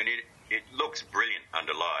 I mean, it looks brilliant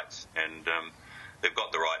under lights, and they've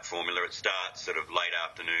got the right formula. It starts sort of late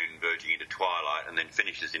afternoon, verging into twilight, and then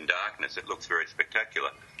finishes in darkness. It looks very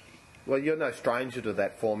spectacular. Well, you're no stranger to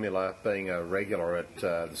that formula, being a regular at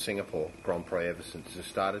the Singapore Grand Prix ever since it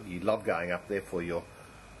started. You love going up there for your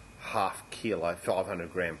half kilo,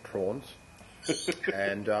 500 gram prawns.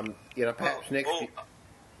 And, perhaps next year...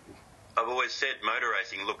 I've always said motor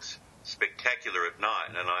racing looks spectacular at night,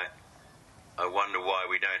 and I wonder why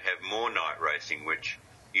we don't have more night racing, which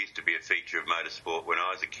used to be a feature of motorsport when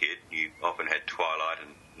I was a kid. You often had twilight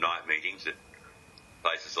and night meetings at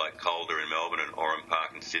places like Calder in Melbourne and Oran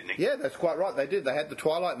Park in Sydney. Yeah, that's quite right. They did. They had the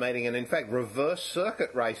twilight meeting, and in fact, reverse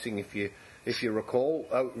circuit racing, if you recall,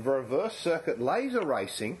 reverse circuit laser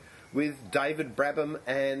racing with David Brabham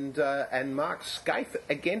and Mark Skaife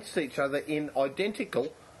against each other in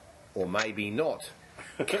identical, or maybe not,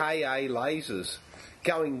 KA lasers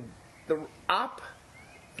going up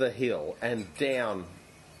the hill and down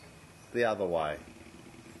the other way.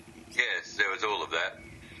 Yes, there was all of that.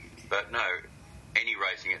 But no, any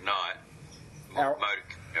racing at night,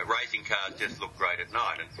 racing cars just look great at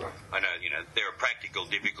night. And I know, there are practical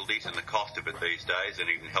difficulties in the cost of it these days, and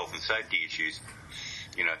even health and safety issues,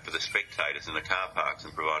 for the spectators in the car parks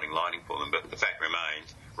and providing lighting for them. But the fact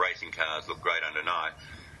remains, racing cars look great under night.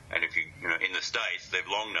 And if in the States, they've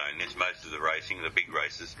long known this. Most of the racing, the big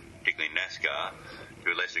races, particularly NASCAR,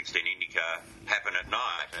 to a lesser extent IndyCar, happen at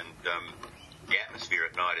night. And the atmosphere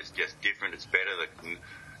at night is just different. It's better.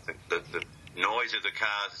 The noise of the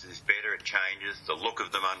cars is better. It changes. The look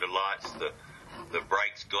of them under lights, the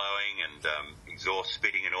brakes glowing and exhaust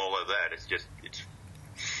spitting and all of that.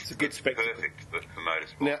 It's a good spectacle. Perfect for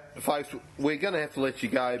motorsport. Now, folks, we're going to have to let you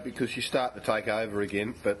go because you start to take over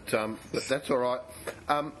again, but that's all right.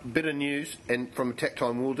 Bit of news, and from Tech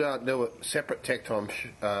Time, we'll do a separate Tech Time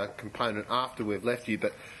component after we've left you,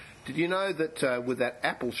 but did you know that with that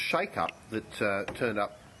Apple shake-up that turned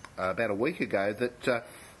up about a week ago, that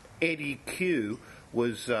Eddie Q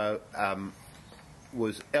was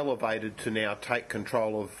elevated to now take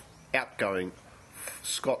control of outgoing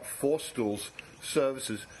Scott Forstall's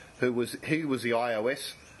services, he was the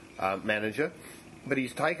iOS manager, but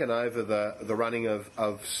he's taken over the running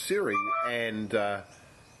of Siri and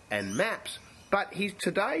Maps. But he's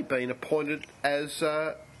today been appointed as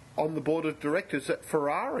on the board of directors at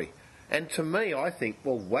Ferrari. And to me, I think,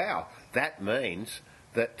 well, wow, that means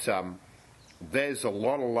that there's a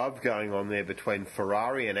lot of love going on there between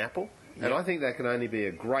Ferrari and Apple. Yep. And I think that can only be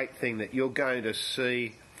a great thing, that you're going to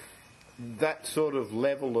see that sort of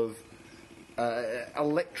level of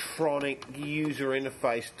electronic user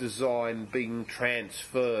interface design being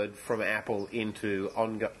transferred from Apple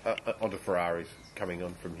onto Ferraris coming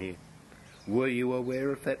on from here. Were you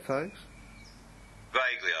aware of that, folks?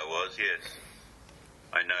 Vaguely I was, yes.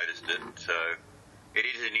 I noticed it. So it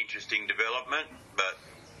is an interesting development, but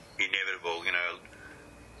inevitable,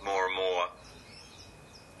 more and more,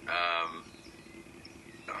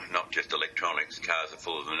 not just electronics, cars are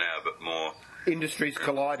full of them now, but more... Industries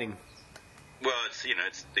colliding. Well, it's the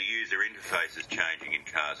user interface is changing in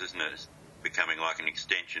cars, isn't it? It's becoming like an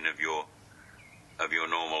extension of your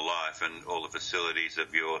normal life, and all the facilities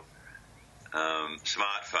of your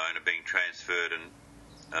smartphone are being transferred and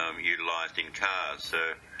utilised in cars. So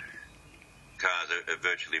cars are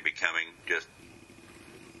virtually becoming just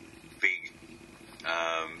big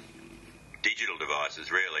digital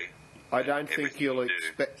devices, really. I don't think you'll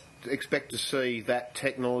expect to see that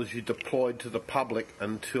technology deployed to the public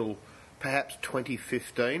until perhaps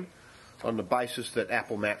 2015, on the basis that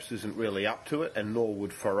Apple Maps isn't really up to it, and nor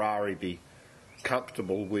would Ferrari be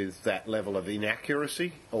comfortable with that level of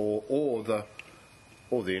inaccuracy or the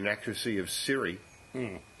inaccuracy of Siri.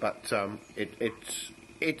 But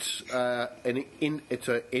it's an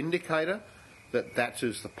indicator that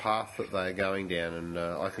is the path that they're going down, and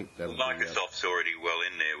I think that Microsoft's already well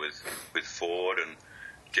in there with Ford, and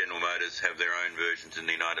General Motors have their own versions in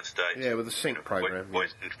the United States. Yeah, with the sync program.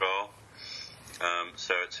 Voice control.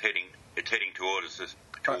 So it's heading towards us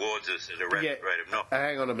at a rapid rate of knock.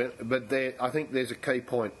 Hang on a minute, but I think there's a key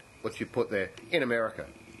point what you put there in America,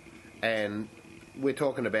 and we're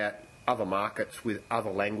talking about other markets with other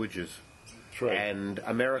languages. True. And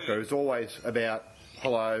America is always about,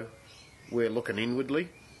 hello, we're looking inwardly.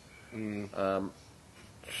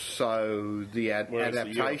 So the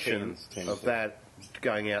adaptation of that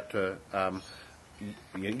going out to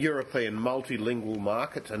European multilingual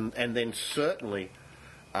markets, and then certainly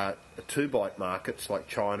 2-byte markets like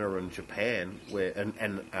China and Japan,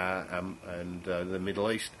 and the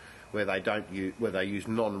Middle East, where they use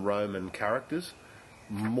non-Roman characters,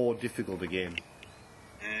 more difficult again.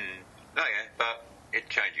 Oh yeah, but it's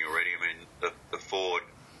changing already. I mean, the Ford,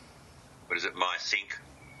 what is it, MySync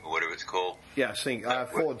or whatever it's called? Yeah, Sync.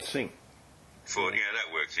 Ford Sync. Ford,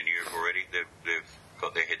 that works in Europe already. They've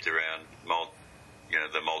got their heads around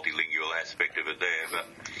the multilingual aspect of it there. But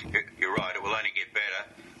you're right, it will only get better.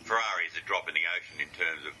 Ferrari is a drop in the ocean in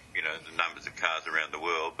terms of the numbers of cars around the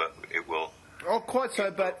world, but it will. Oh, quite so.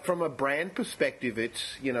 But from a brand perspective,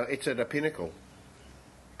 it's at a pinnacle,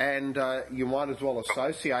 and you might as well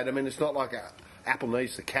associate. I mean, it's not like Apple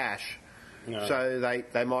needs the cash. No. So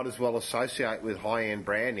they might as well associate with high-end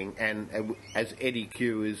branding, and as Eddie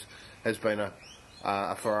Q has been a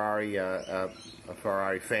Ferrari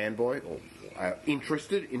fanboy or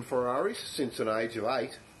interested in Ferraris since an age of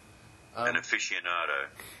 8. An aficionado.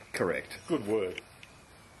 Correct. Good word.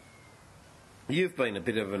 You've been a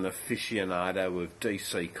bit of an aficionado of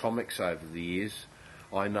DC Comics over the years,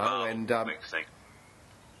 I know, comics,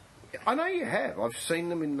 I know you have. I've seen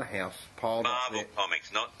them in the house piled up there. Marvel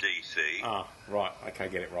Comics, not DC. Ah, right. Okay,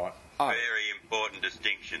 get it right. Oh. Very important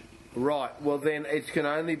distinction. Right. Well, then it can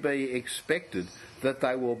only be expected that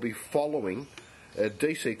they will be following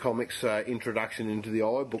DC Comics' introduction into the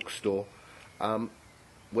iBook store,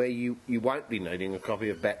 where you won't be needing a copy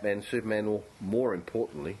of Batman, Superman, or, more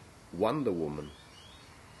importantly, Wonder Woman.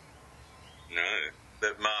 No,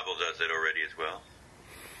 but Marvel does it already as well.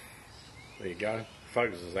 There you go.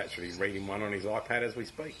 Fogus is actually reading one on his iPad as we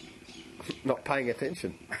speak. Not paying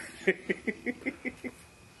attention.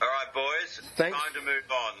 All right, boys. Thanks. Time to move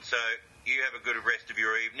on. So you have a good rest of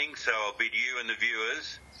your evening. So I'll bid you and the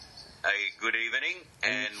viewers a good evening,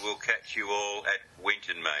 and we'll catch you all at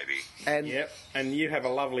Winton maybe. Yep. And you have a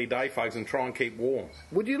lovely day, folks, and try and keep warm.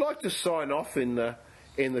 Would you like to sign off in the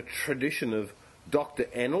tradition of Dr.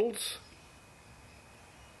 Ennals?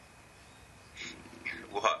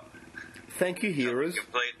 What? Thank you, hearers.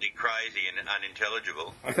 Completely crazy and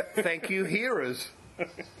unintelligible. Thank you, hearers.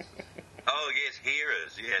 Oh, yes,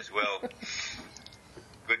 hearers. Yes, well,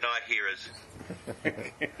 good night, hearers.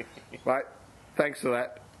 Right, thanks for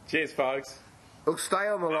that. Cheers, folks. Look, stay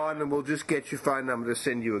on the line and we'll just get your phone number to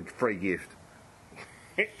send you a free gift.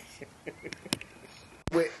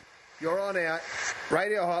 You're on our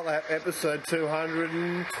Radio Hot Lap episode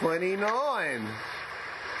 229.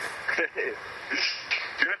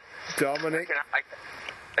 Dominic. I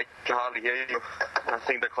can hardly hear you. I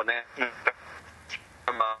think the connection.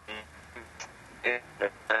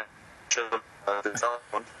 I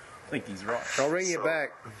think he's right. I'll ring you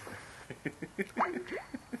back.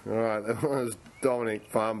 All right, that was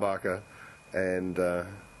Dominic Farnbacher, and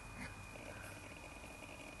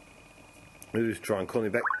we'll just try and call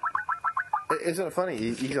him back. Isn't it funny?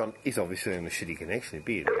 He's obviously on a shitty connection. He'd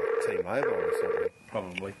be at T-Mobile or something.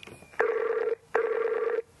 Probably.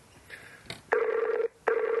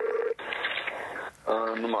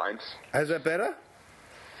 No mind. Is that better?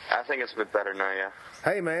 I think it's a bit better now, yeah.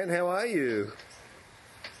 Hey man, how are you?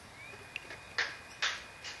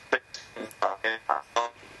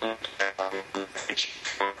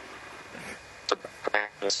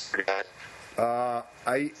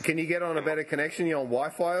 Can you get on a better connection? You on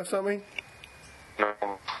Wi-Fi or something? No.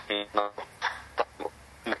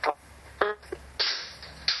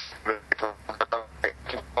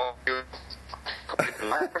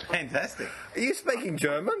 Fantastic. Are you speaking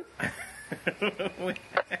German?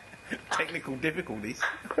 Technical difficulties.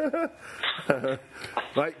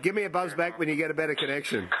 Mate, give me a buzz back when you get a better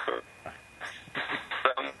connection.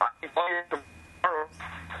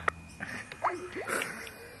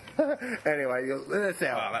 Anyway, that's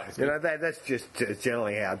how that's just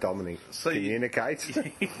generally how Dominic communicates.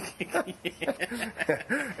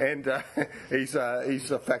 And he's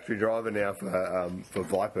a factory driver now for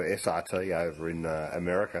Viper SRT over in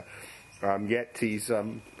America. Yet he's that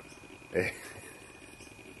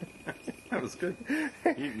was good.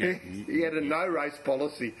 He had a no race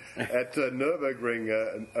policy at Nürburgring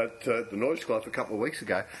at the Noise Club a couple of weeks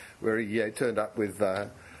ago, where he turned up with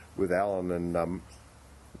Alan and.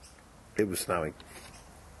 It was snowing.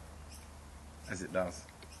 As it does.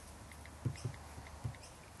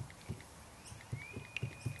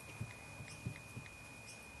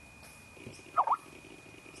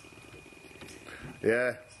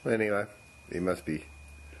 Yeah, anyway, he must be...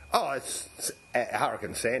 Oh, it's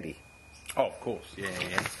Hurricane Sandy. Oh, of course, yeah.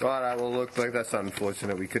 Right, well, look, that's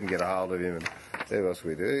unfortunate. We couldn't get a hold of him. And who else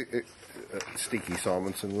we do? Sticky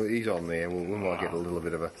Simonson, he's on there. We might get a little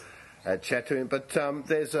bit of a chat to him, but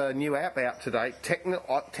there's a new app out today,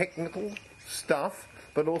 technical stuff,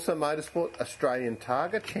 but also Motorsport Australian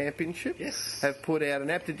Targa Championship have put out an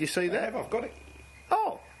app. Did you see that? I've got it.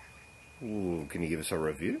 Oh. Ooh, can you give us a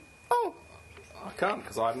review? Oh. I can't,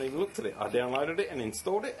 because I haven't even looked at it. I downloaded it and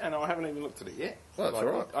installed it, and I haven't even looked at it yet. Well, that's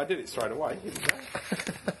all right. I did it straight away.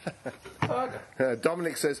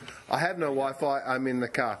 Dominic says, I have no Wi-Fi, I'm in the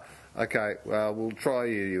car. Okay, well, we'll try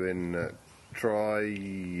you in Try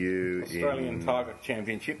you Australian in Target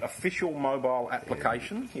Championship official mobile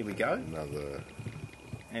application. Here we go. another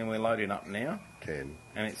And we're loading up now. 10.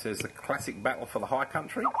 And it says the classic battle for the high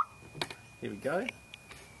country. Here we go.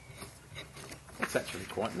 It's actually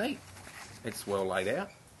quite neat. It's well laid out.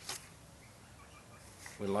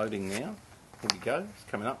 We're loading now. Here we go. It's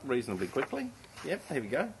coming up reasonably quickly. Yep, here we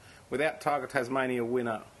go. Without Target Tasmania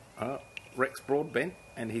winner Rex Broadbent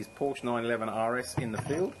and his Porsche 911 RS in the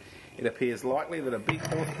field, it appears likely that a big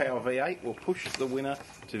horsepower V8 will push the winner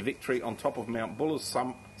to victory on top of Mount Buller's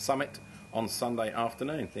summit on Sunday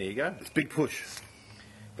afternoon. There you go. It's a big push.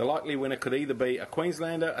 The likely winner could either be a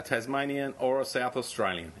Queenslander, a Tasmanian, or a South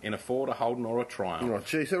Australian in a Ford, a Holden, or a Triumph. Right,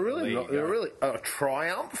 gee, so really, There you go. really a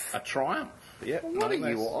Triumph? A Triumph? Yep. What are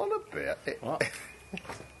you on about? What?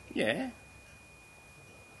 Yeah.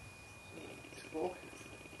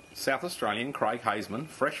 South Australian Craig Haseman,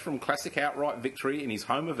 fresh from classic outright victory in his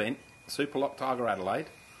home event, Superlock Tiger Adelaide.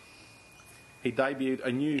 He debuted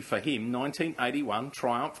a new, for him, 1981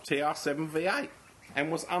 Triumph TR7 V8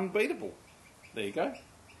 and was unbeatable. There you go.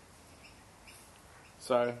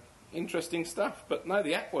 So, interesting stuff. But no,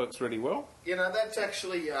 the app works really well. You know, that's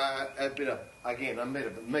actually a bit of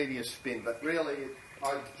a media spin, but really,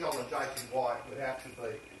 John and Jason White would have to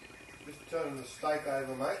be. Just turning the steak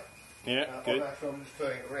over, mate. Yeah, good. I'm just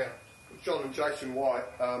turning it around. John and Jason White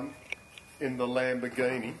in the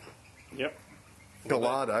Lamborghini. Yep.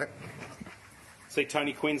 Gallardo. See,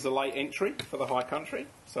 Tony Quinn's a late entry for the high country,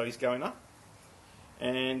 so he's going up.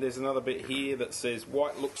 And there's another bit here that says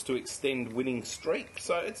White looks to extend winning streak.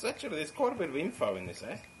 So it's actually, there's quite a bit of info in this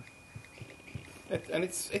app. And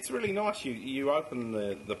it's really nice. You open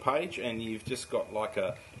the page and you've just got like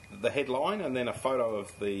the headline and then a photo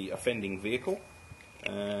of the offending vehicle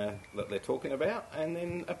that they're talking about, and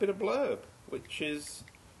then a bit of blurb, which is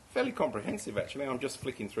fairly comprehensive actually. I'm just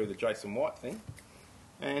flicking through the Jason White thing,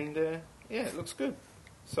 and yeah, it looks good.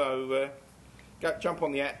 So jump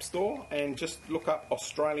on the App Store and just look up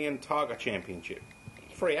Australian Targa Championship.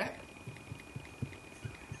 Free app.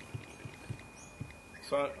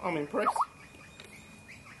 So I'm impressed.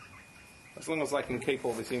 As long as they can keep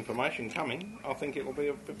all this information coming, I think it'll be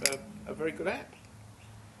a very good app.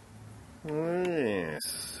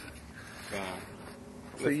 Yes.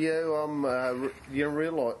 So, So you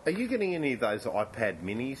realise, are you getting any of those iPad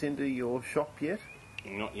minis into your shop yet?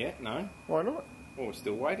 not yet, no. Why not? Well, we're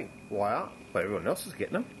still waiting. Why aren't? Well, everyone else is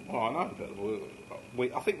getting them. Oh, I know,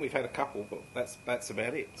 but I think we've had a couple, but that's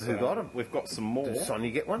about it. Who got them? We've got some more. Did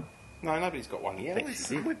Sonia get one? No, nobody's got one yet.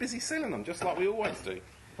 We're busy selling them, just like we always do.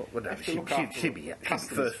 Well, no, Have to look after she'd be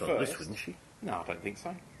customers first on the list, wouldn't she? No, I don't think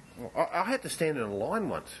so. Well, I had to stand in a line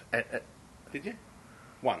once. Did you?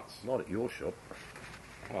 Once? Not at your shop.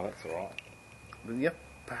 Oh, that's all right. But yeah,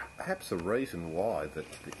 perhaps the reason why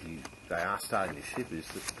they are starting to ship is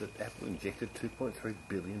that Apple injected $2.3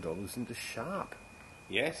 billion into Sharp.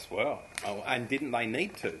 Yes, well, and didn't they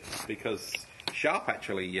need to? Because Sharp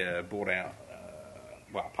actually bought out,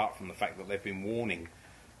 well, apart from the fact that they've been warning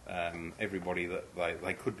everybody that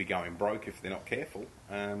they could be going broke if they're not careful,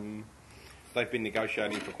 they've been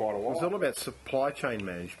negotiating for quite a while. It's all about supply chain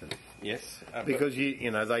management. Yes. Because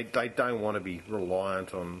they don't want to be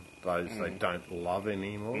reliant on those they don't love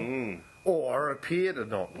anymore. Or appear to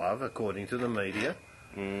not love, according to the media.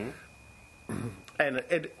 And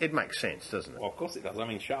it makes sense, doesn't it? Well, of course it does. I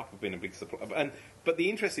mean, Sharp have been a big supplier. But the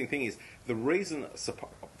interesting thing is, the reason,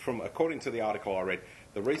 according to the article I read,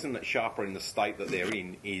 the reason that Sharp are in the state that they're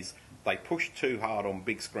in is they pushed too hard on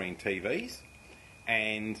big screen TVs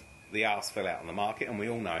and the arse fell out on the market, and we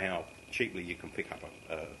all know how cheaply you can pick up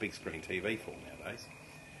a big screen TV for nowadays.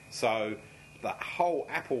 So the whole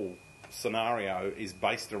Apple scenario is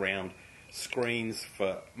based around screens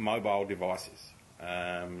for mobile devices.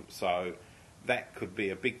 So that could be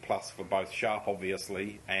a big plus for both Sharp,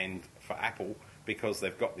 obviously, and for Apple, because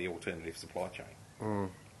they've got the alternative supply chain.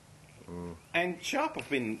 And Sharp have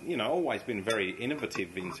been, always been very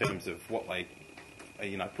innovative in terms of what they,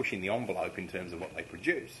 pushing the envelope in terms of what they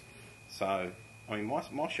produce. So, I mean,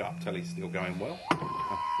 my Sharp telly's still going well.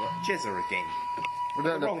 Jezza again.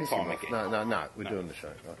 Well, no, wrong time again. No, we're doing the show.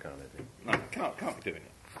 I can't do it. No, can't be doing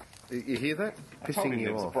it. You hear that? I told him Pissing there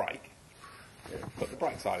you was off. a break, but the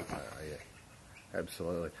break's over. Yeah,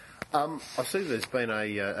 absolutely. I see there's been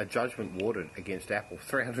a judgment awarded against Apple,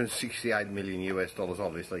 $368 million US.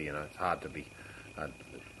 Obviously, it's hard to be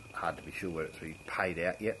sure whether it's been paid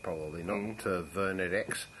out yet. Probably not to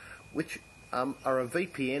VernetX, which are a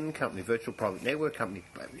VPN company, virtual private network company.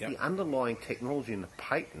 The underlying technology and the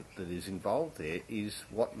patent that is involved there is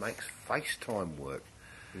what makes FaceTime work.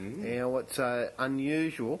 Now, it's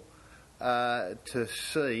unusual to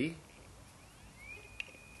see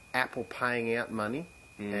Apple paying out money,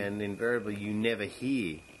 and invariably you never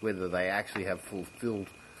hear whether they actually have fulfilled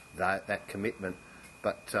that commitment.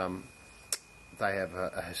 But they have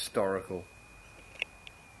a historical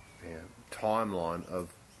timeline of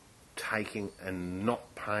taking and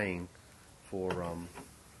not paying for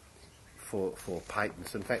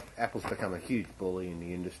patents. In fact, Apple's become a huge bully in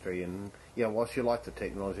the industry, and whilst you like the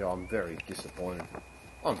technology, I'm very disappointed.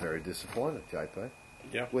 I'm very disappointed, JP,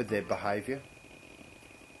 with their behaviour.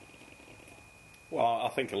 Well, I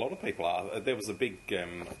think a lot of people are. There was a big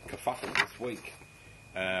kerfuffle this week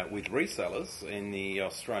with resellers in the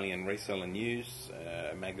Australian Reseller News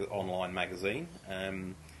online magazine.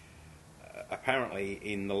 Apparently,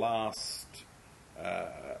 in the last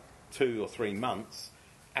 2 or 3 months,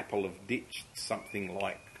 Apple have ditched something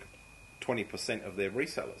like 20% of their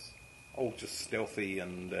resellers. All just stealthy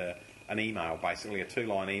and an email, basically, a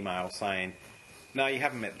 2-line email saying, no, you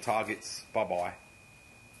haven't met the targets, bye-bye.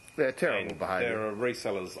 They're terrible behaviour. There are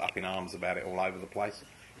resellers up in arms about it all over the place.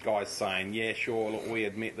 Guys saying, yeah, sure, look, we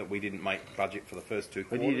admit that we didn't make budget for the first 2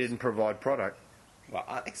 quarters. But you didn't provide product. Well,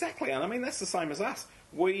 exactly, and I mean, that's the same as us.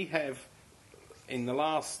 We have, in the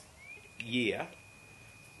last year,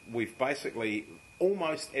 we've basically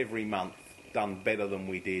almost every month done better than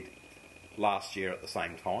we did last year at the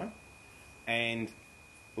same time. And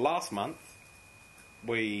last month,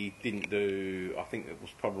 we didn't do, I think it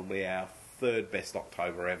was probably our 3rd best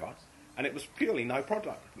October ever, and it was purely no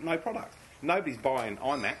product. Nobody's buying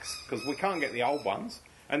iMacs because we can't get the old ones,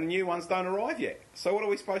 and the new ones don't arrive yet. So what are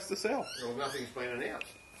we supposed to sell? Well, nothing's been announced.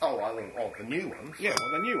 Oh, I think the new ones. Yeah, well,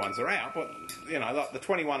 the new ones are out, but the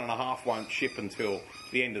 21.5 won't ship until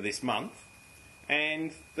the end of this month,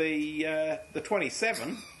 and the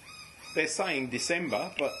 27, they're saying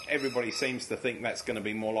December, but everybody seems to think that's going to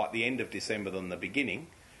be more like the end of December than the beginning.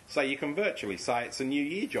 So you can virtually say it's a New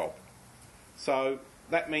Year job. So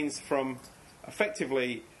that means from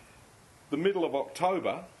effectively the middle of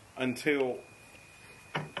October until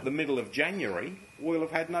the middle of January, we'll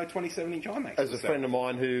have had no 27-inch iMacs. As a friend of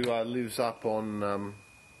mine who lives up on,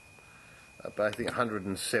 I think,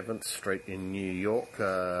 107th Street in New York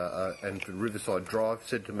and Riverside Drive,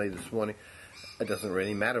 said to me this morning, it doesn't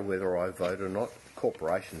really matter whether I vote or not.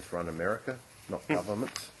 Corporations run America, not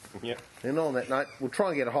governments. Yep. And on that note, we'll try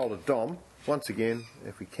and get a hold of Dom once again,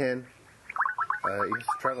 if we can. He's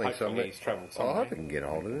travelling somewhere. He's travelled somewhere. I hope I can get a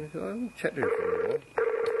hold of him. I'll chat to him for a little while.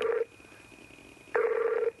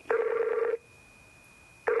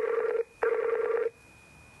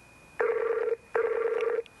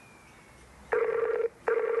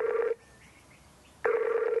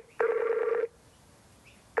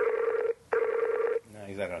 No,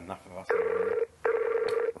 he's had enough of us already.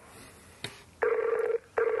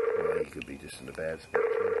 Well, he could be just in a bad spot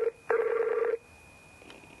too.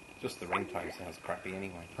 Just the ringtone sounds crappy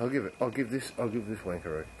anyway. I'll give this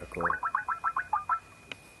wanker a call.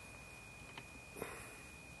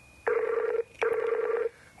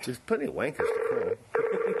 There's plenty of wankers to call.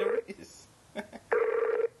 There is. I'm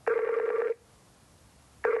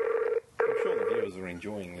sure the viewers are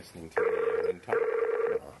enjoying listening to the ringtone.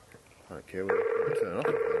 Oh, I don't care whether I turn off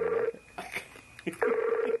if I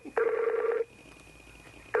like it.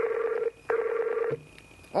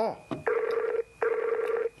 Oh.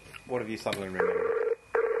 What have you suddenly remembered?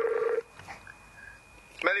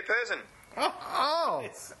 Smelly person. Oh.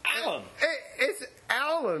 It's Alan. It's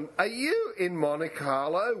Alan. Are you in Monte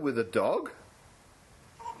Carlo with a dog?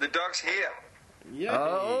 The dog's here. Yeah.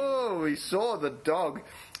 Oh, we saw the dog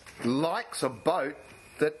likes a boat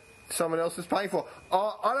that someone else is paying for.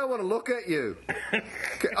 Oh, I don't want to look at you.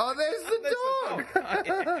 Oh, there's the dog.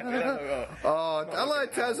 Oh, hello,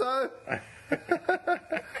 Tazo.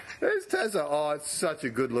 There's Tazo. Oh, it's such a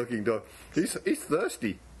good-looking dog. He's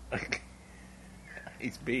thirsty.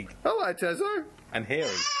 He's big. Hello, Tazo. And hairy.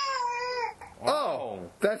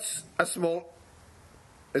 Oh, that's a small...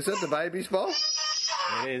 Is that the baby's bowl?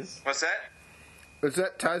 It is. What's that? Is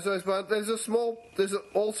that Tazo's bowl? There's a small... There's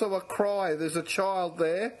also a cry. There's a child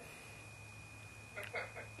there.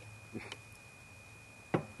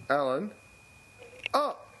 Alan.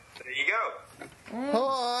 Oh. There you go.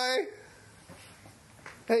 Hi.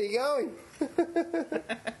 How you going?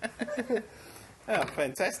 Oh,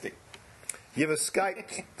 fantastic. You've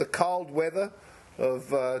escaped the cold weather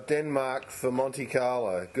of Denmark for Monte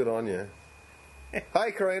Carlo. Good on you.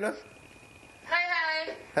 Hey, Karina.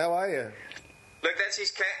 Hi. How are you? Look, that's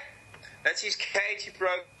his cat. That's his cage he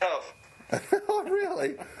broke off. Oh,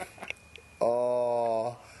 really?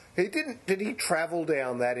 Oh, he didn't. Did he travel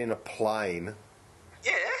down that in a plane?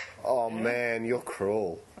 Yeah. Oh man, you're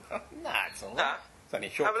cruel. Nah, it's all right. Nah. It's only a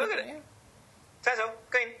short Have a look at trip it. Tazo,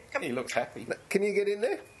 go in. Come. He looks happy. Can you get in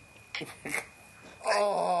there?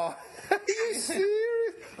 Oh, are you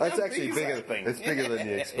serious? That's How actually big is bigger. that thing? It's bigger than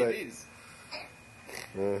you expect. It is.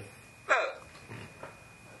 Yeah. Look,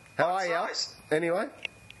 How are you? size. Anyway.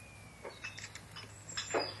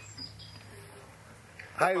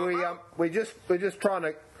 Hey, we're just trying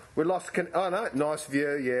to. We lost. Oh no, nice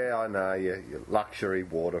view. Yeah, I know. Yeah, your luxury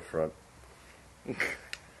waterfront.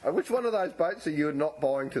 Which one of those boats are you not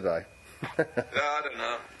buying today? I don't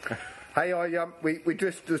know. Hey, we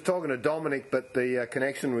just was talking to Dominic, but the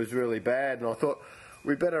connection was really bad, and I thought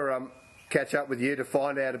we better catch up with you to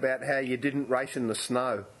find out about how you didn't race in the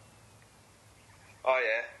snow. Oh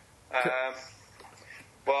yeah.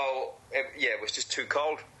 Well, it was just too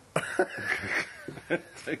cold.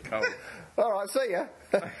 Too cold. All right, see ya.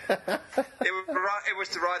 It was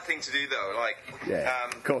the right thing to do, though. Like, Yeah,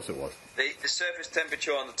 of course it was. the surface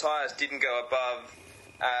temperature on the tyres didn't go above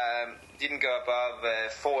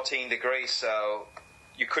 14 degrees, so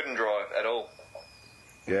you couldn't drive at all.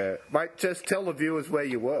 Yeah, mate, just tell the viewers where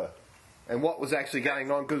you were and what was actually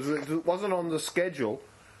going on, because it wasn't on the schedule,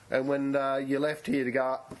 and when you left here to go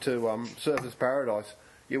up to Surfers Paradise,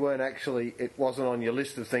 it wasn't on your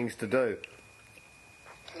list of things to do.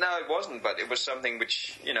 No, it wasn't, but it was something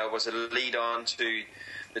which, was a lead on to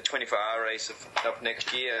the 24-hour race of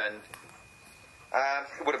next year, and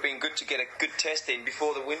it would have been good to get a good test in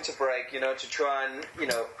before the winter break, to try and,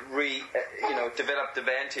 develop the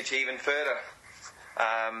Vantage even further.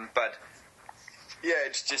 But, yeah,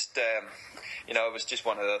 it's just, it was just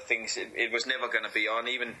one of the things. It was never going to be on,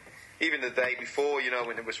 even the day before,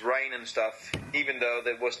 when it was rain and stuff. Even though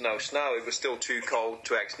there was no snow, it was still too cold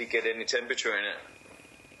to actually get any temperature in it.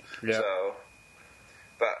 Yeah. So,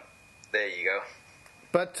 but there you go.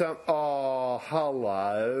 But, oh,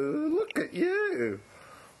 hello, look at you.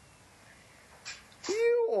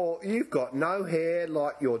 You've got no hair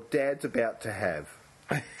like your dad's about to have.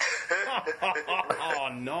 Oh,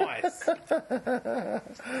 nice.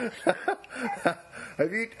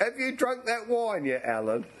 Have you drunk that wine yet,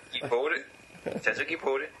 Alan? You poured it. Sounds like you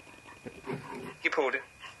poured it. You poured it.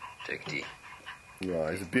 Take it easy.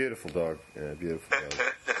 Right, he's a beautiful dog. Yeah, beautiful dog.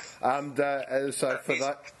 And so for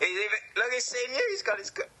that, Look, he's seen you. He's got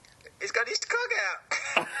his cock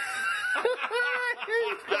out.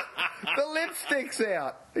 the lipstick's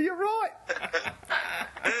out. You're right.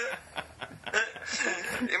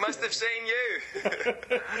 He must have seen you.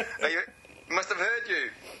 He must have heard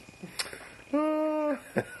you.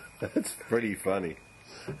 That's pretty funny.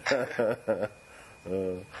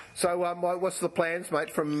 So, what's the plans,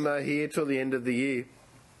 mate, from here till the end of the year?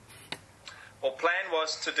 Well, plan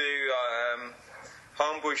was to do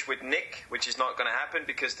Homebush with Nick, which is not going to happen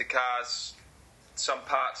because the car's some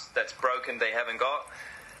parts that's broken they haven't got.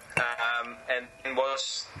 And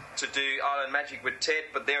was to do Island Magic with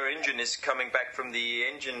Ted, but their engine is coming back from the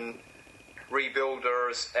engine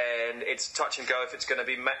rebuilders, and it's touch and go if it's going to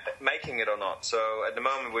be making it or not. So at the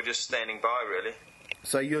moment we're just standing by, really.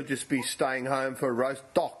 So you'll just be staying home for roast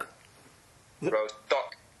dock? Roast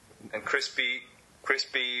dock and crispy.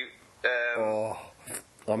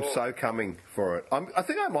 I'm so coming for it. I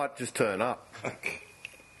think I might just turn up.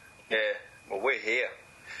 Yeah, well, we're here.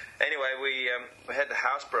 Anyway, we had the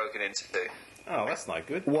house broken into. Oh, that's no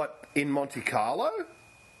good. What, in Monte Carlo?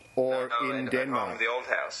 Or no, in at Denmark? home, the old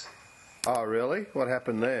house. Oh, really? What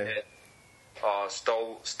happened there? Yeah. Oh,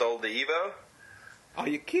 stole the Evo. Are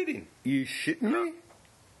you kidding? You shitting me?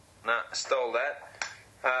 No, stole that.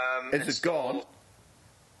 Is it gone?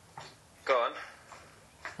 Gone.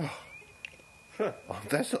 Oh,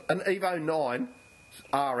 that's an Evo 9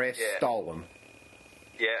 RS stolen.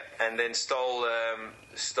 Yeah, and then stole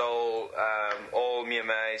all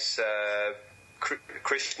Miamay's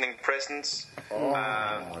christening presents.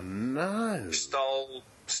 Oh no! Stole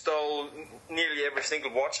nearly every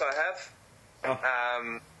single watch I have.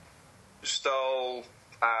 Oh. Stole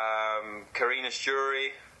Karina's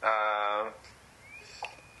jewelry.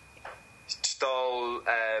 Stole.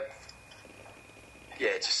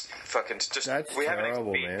 Just That's we haven't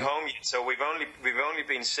terrible, been man. home yet, so we've only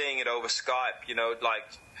been seeing it over Skype. Like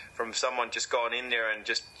from someone just gone in there and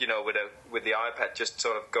just with the iPad just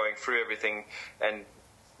sort of going through everything, and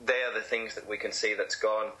they are the things that we can see that's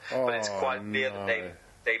gone. But it's quite clear that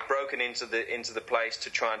they've broken into the place to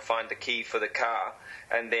try and find the key for the car,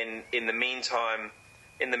 and then in the meantime,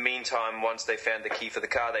 once they found the key for the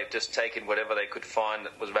car, they've just taken whatever they could find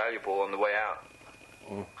that was valuable on the way out.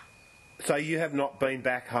 Oh. So you have not been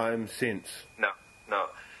back home since? No.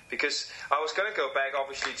 Because I was going to go back,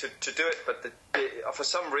 obviously, to do it, but for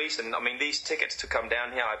some reason, these tickets to come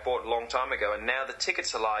down here I bought a long time ago, and now the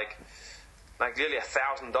tickets are like like nearly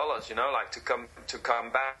 $1,000, you know, like to come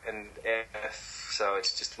back, and so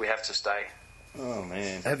it's just we have to stay. Oh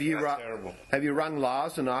man, Have you terrible. have you rung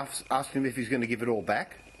Lars and asked him if he's going to give it all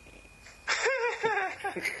back?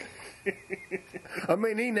 I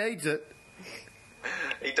mean, he needs it.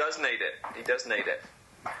 He does need it. He does need it.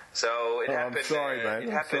 So it happened. I'm sorry, man. It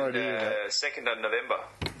I'm happened sorry to hear that. 2nd of November.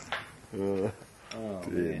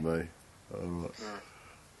 Dear me.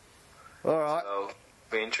 All right. So it'll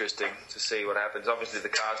be interesting to see what happens. Obviously, the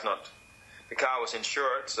car was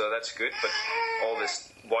insured, so that's good. But all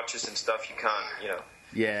this watches and stuff, you can't, you know.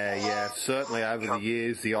 Yeah. Certainly over the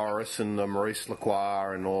years, the Oris and the Maurice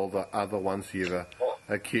Lacroix and all the other ones you've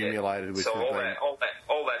accumulated, which So have been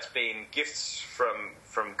all that's been gifts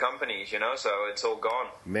from companies, you know. So it's all gone.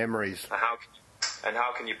 memories. How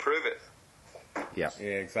can you prove it? Yeah.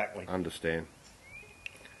 Yeah, exactly. Understand.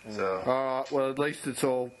 So. All right. Well, at least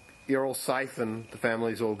you're all safe and the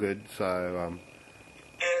family's all good. So.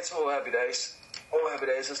 Yeah, it's all happy days. All happy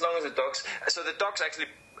days. As long as the dogs. So the dogs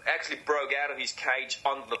actually broke out of his cage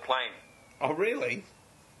onto the plane. Oh, really?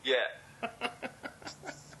 Yeah.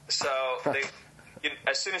 So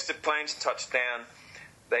as soon as the planes touch down,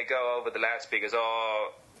 they go over the loudspeakers.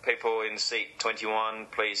 Oh, people in seat 21,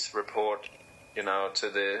 please report, you know, to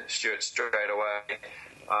the steward straight away.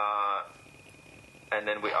 And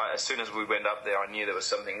then as soon as we went up there, I knew there was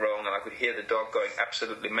something wrong, and I could hear the dog going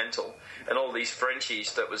absolutely mental. And all these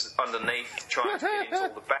Frenchies that was underneath trying to get into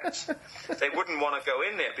all the bats, they wouldn't want to go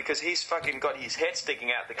in there because he's fucking got his head sticking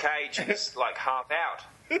out the cage and he's like half out.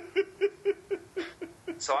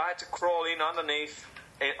 So I had to crawl in underneath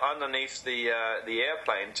the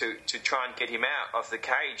airplane to try and get him out of the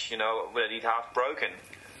cage, you know, that he'd half broken.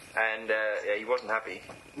 And yeah, he wasn't happy.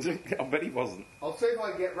 I bet he wasn't. I'll see if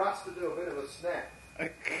I can get Russ to do a bit of a snap.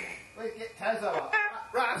 Let's get Taz over.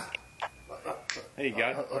 Russ! There you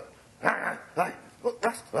go. Hey, look,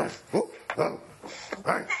 Russ.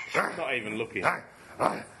 Not even looking.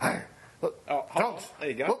 Look, Oh, dogs. There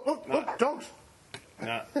you go. Look, dogs.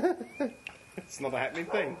 No. It's not a happening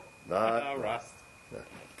thing. No. Oh, Rust.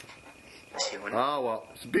 Oh, well,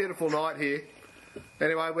 it's a beautiful night here.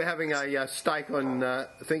 Anyway, we're having a steak on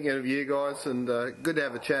thinking of you guys, and good to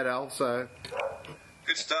have a chat, Al, so...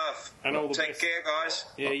 Good stuff. And all the Take best. care, guys.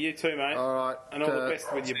 Yeah, you too, mate. All right. And all the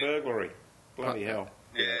best with your burglary. Bloody hell.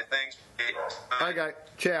 Yeah, thanks. Okay,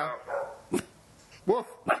 ciao. Woof.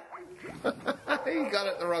 He got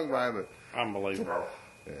it the wrong moment. Unbelievable.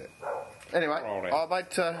 Yeah. Anyway, Right.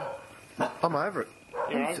 mate, I'm over it.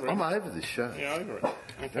 You're over it? I'm over this show. You're over it.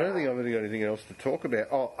 I don't think I've really got anything else to talk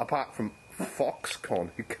about. Oh, apart from Foxconn,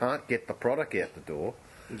 who can't get the product out the door,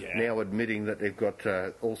 now admitting that they've got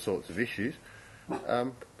all sorts of issues.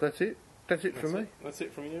 That's it. That's it from me. That's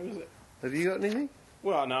it from you, is it? Have you got anything?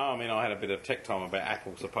 Well, no, I mean, I had a bit of tech time about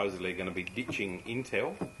Apple supposedly going to be ditching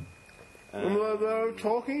Intel. Well, they were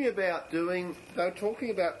talking about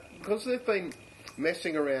because they've been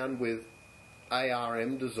messing around with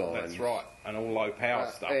ARM designs. That's right, and all low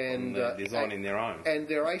power stuff, and designing their own. And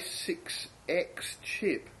their A6X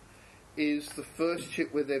chip is the first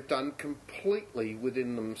chip where they've done completely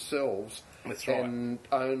within themselves. That's right. And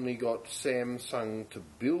only got Samsung to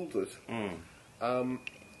build it.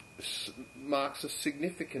 Marks a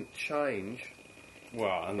significant change.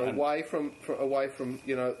 Well, and away from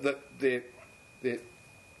you know them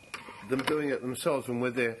doing it themselves, and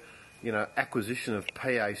with their acquisition of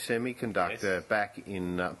PA Semiconductor back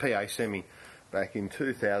in PA Semi back in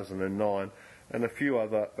 2009, and a few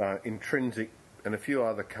other Intrinsic and a few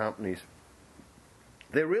other companies.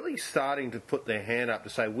 They're really starting to put their hand up to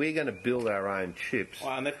say we're going to build our own chips.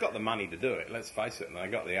 Well, and they've got the money to do it. Let's face it. And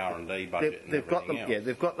they've got the R&D budget. They've got them. Yeah,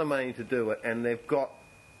 they've got the money to do it, and they've got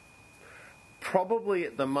probably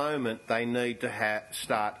at the moment they need to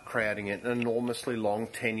start crowding an enormously long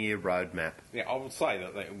 10-year roadmap. Yeah, I would say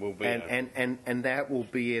that it will be. And that will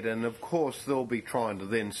be it. And of course they'll be trying to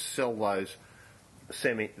then sell those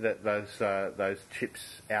those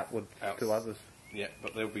chips outward to others. Yeah,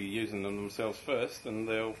 but they'll be using them themselves first, and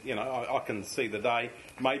they'll, I can see the day,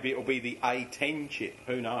 maybe it'll be the A10 chip,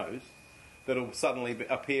 who knows, that'll suddenly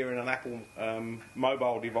appear in an Apple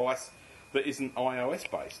mobile device that isn't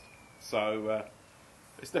iOS based. So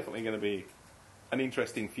it's definitely going to be an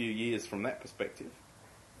interesting few years from that perspective.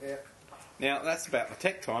 Yeah. Now, that's about the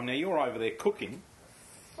tech time. Now, you're over there cooking,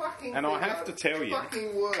 and I have to tell you...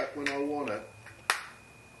 Fucking work when I want it.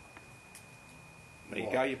 There you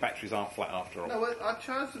go, your batteries aren't flat after all. No, I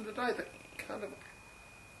charged them today, but kind of...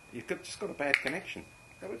 You've just got a bad connection.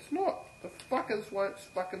 No, it's not. The fuckers won't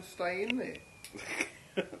fucking stay in there.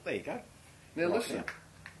 There you go. Now listen.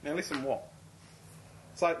 Now listen what?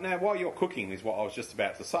 So now while you're cooking is what I was just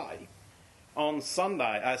about to say. on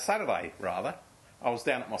Saturday, I was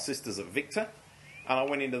down at my sister's at Victor, and I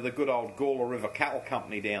went into the good old Gawler River Cattle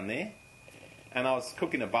Company down there, and I was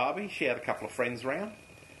cooking a barbie. She had a couple of friends round,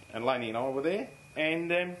 and Lainey and I were there,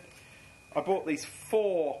 and I bought these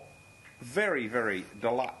 4 very, very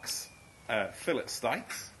deluxe fillet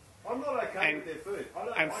steaks. I'm not okay with their food.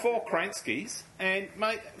 And 4 Kranskis, and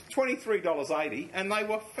mate, $23.80, and they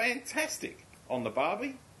were fantastic on the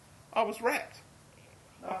barbie. I was rapt.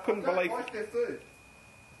 I couldn't believe I don't like their food.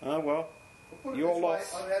 Oh, well, Put it your this way,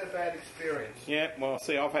 loss. I've had a bad experience. Yeah, well,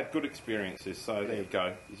 see, I've had good experiences, so there you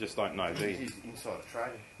go. You just don't know, do you? He's insider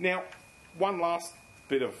trading. Now, one last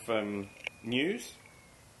bit of news.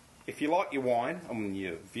 If you like your wine,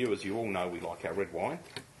 your viewers, you all know we like our red wine.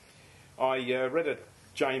 I read a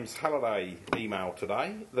James Halliday email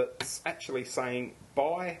today that's actually saying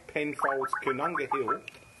buy Penfolds Cununga Hill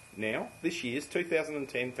now. This year's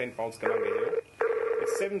 2010 Penfolds Cununga Hill.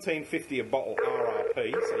 It's $17.50 a bottle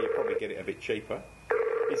RRP, so you probably get it a bit cheaper.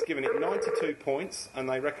 He's given it 92 points, and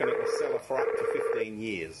they reckon it will sell for up to 15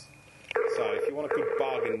 years. So if you want a good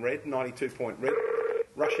bargain red, 92-point red,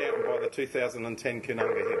 rush out and buy the 2010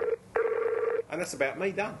 Cununga Hill. And that's about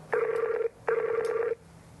me done.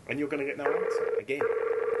 And you're going to get no answer again.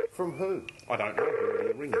 From who? I don't know. Who are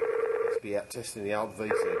you ringing? Must be out testing the old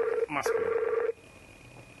VZ. Must be.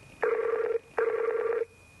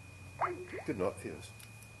 Good night, viewers.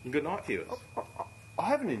 Good night, viewers. I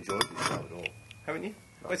haven't enjoyed this show at all. Haven't you?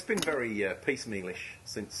 Well, it's been very piecemealish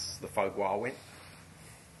since the Fogwar went.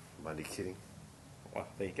 Monday kidding. Well,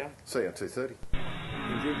 there you go. See you on 2:30.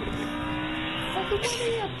 Indubitably. For the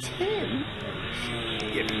 1 out of 10.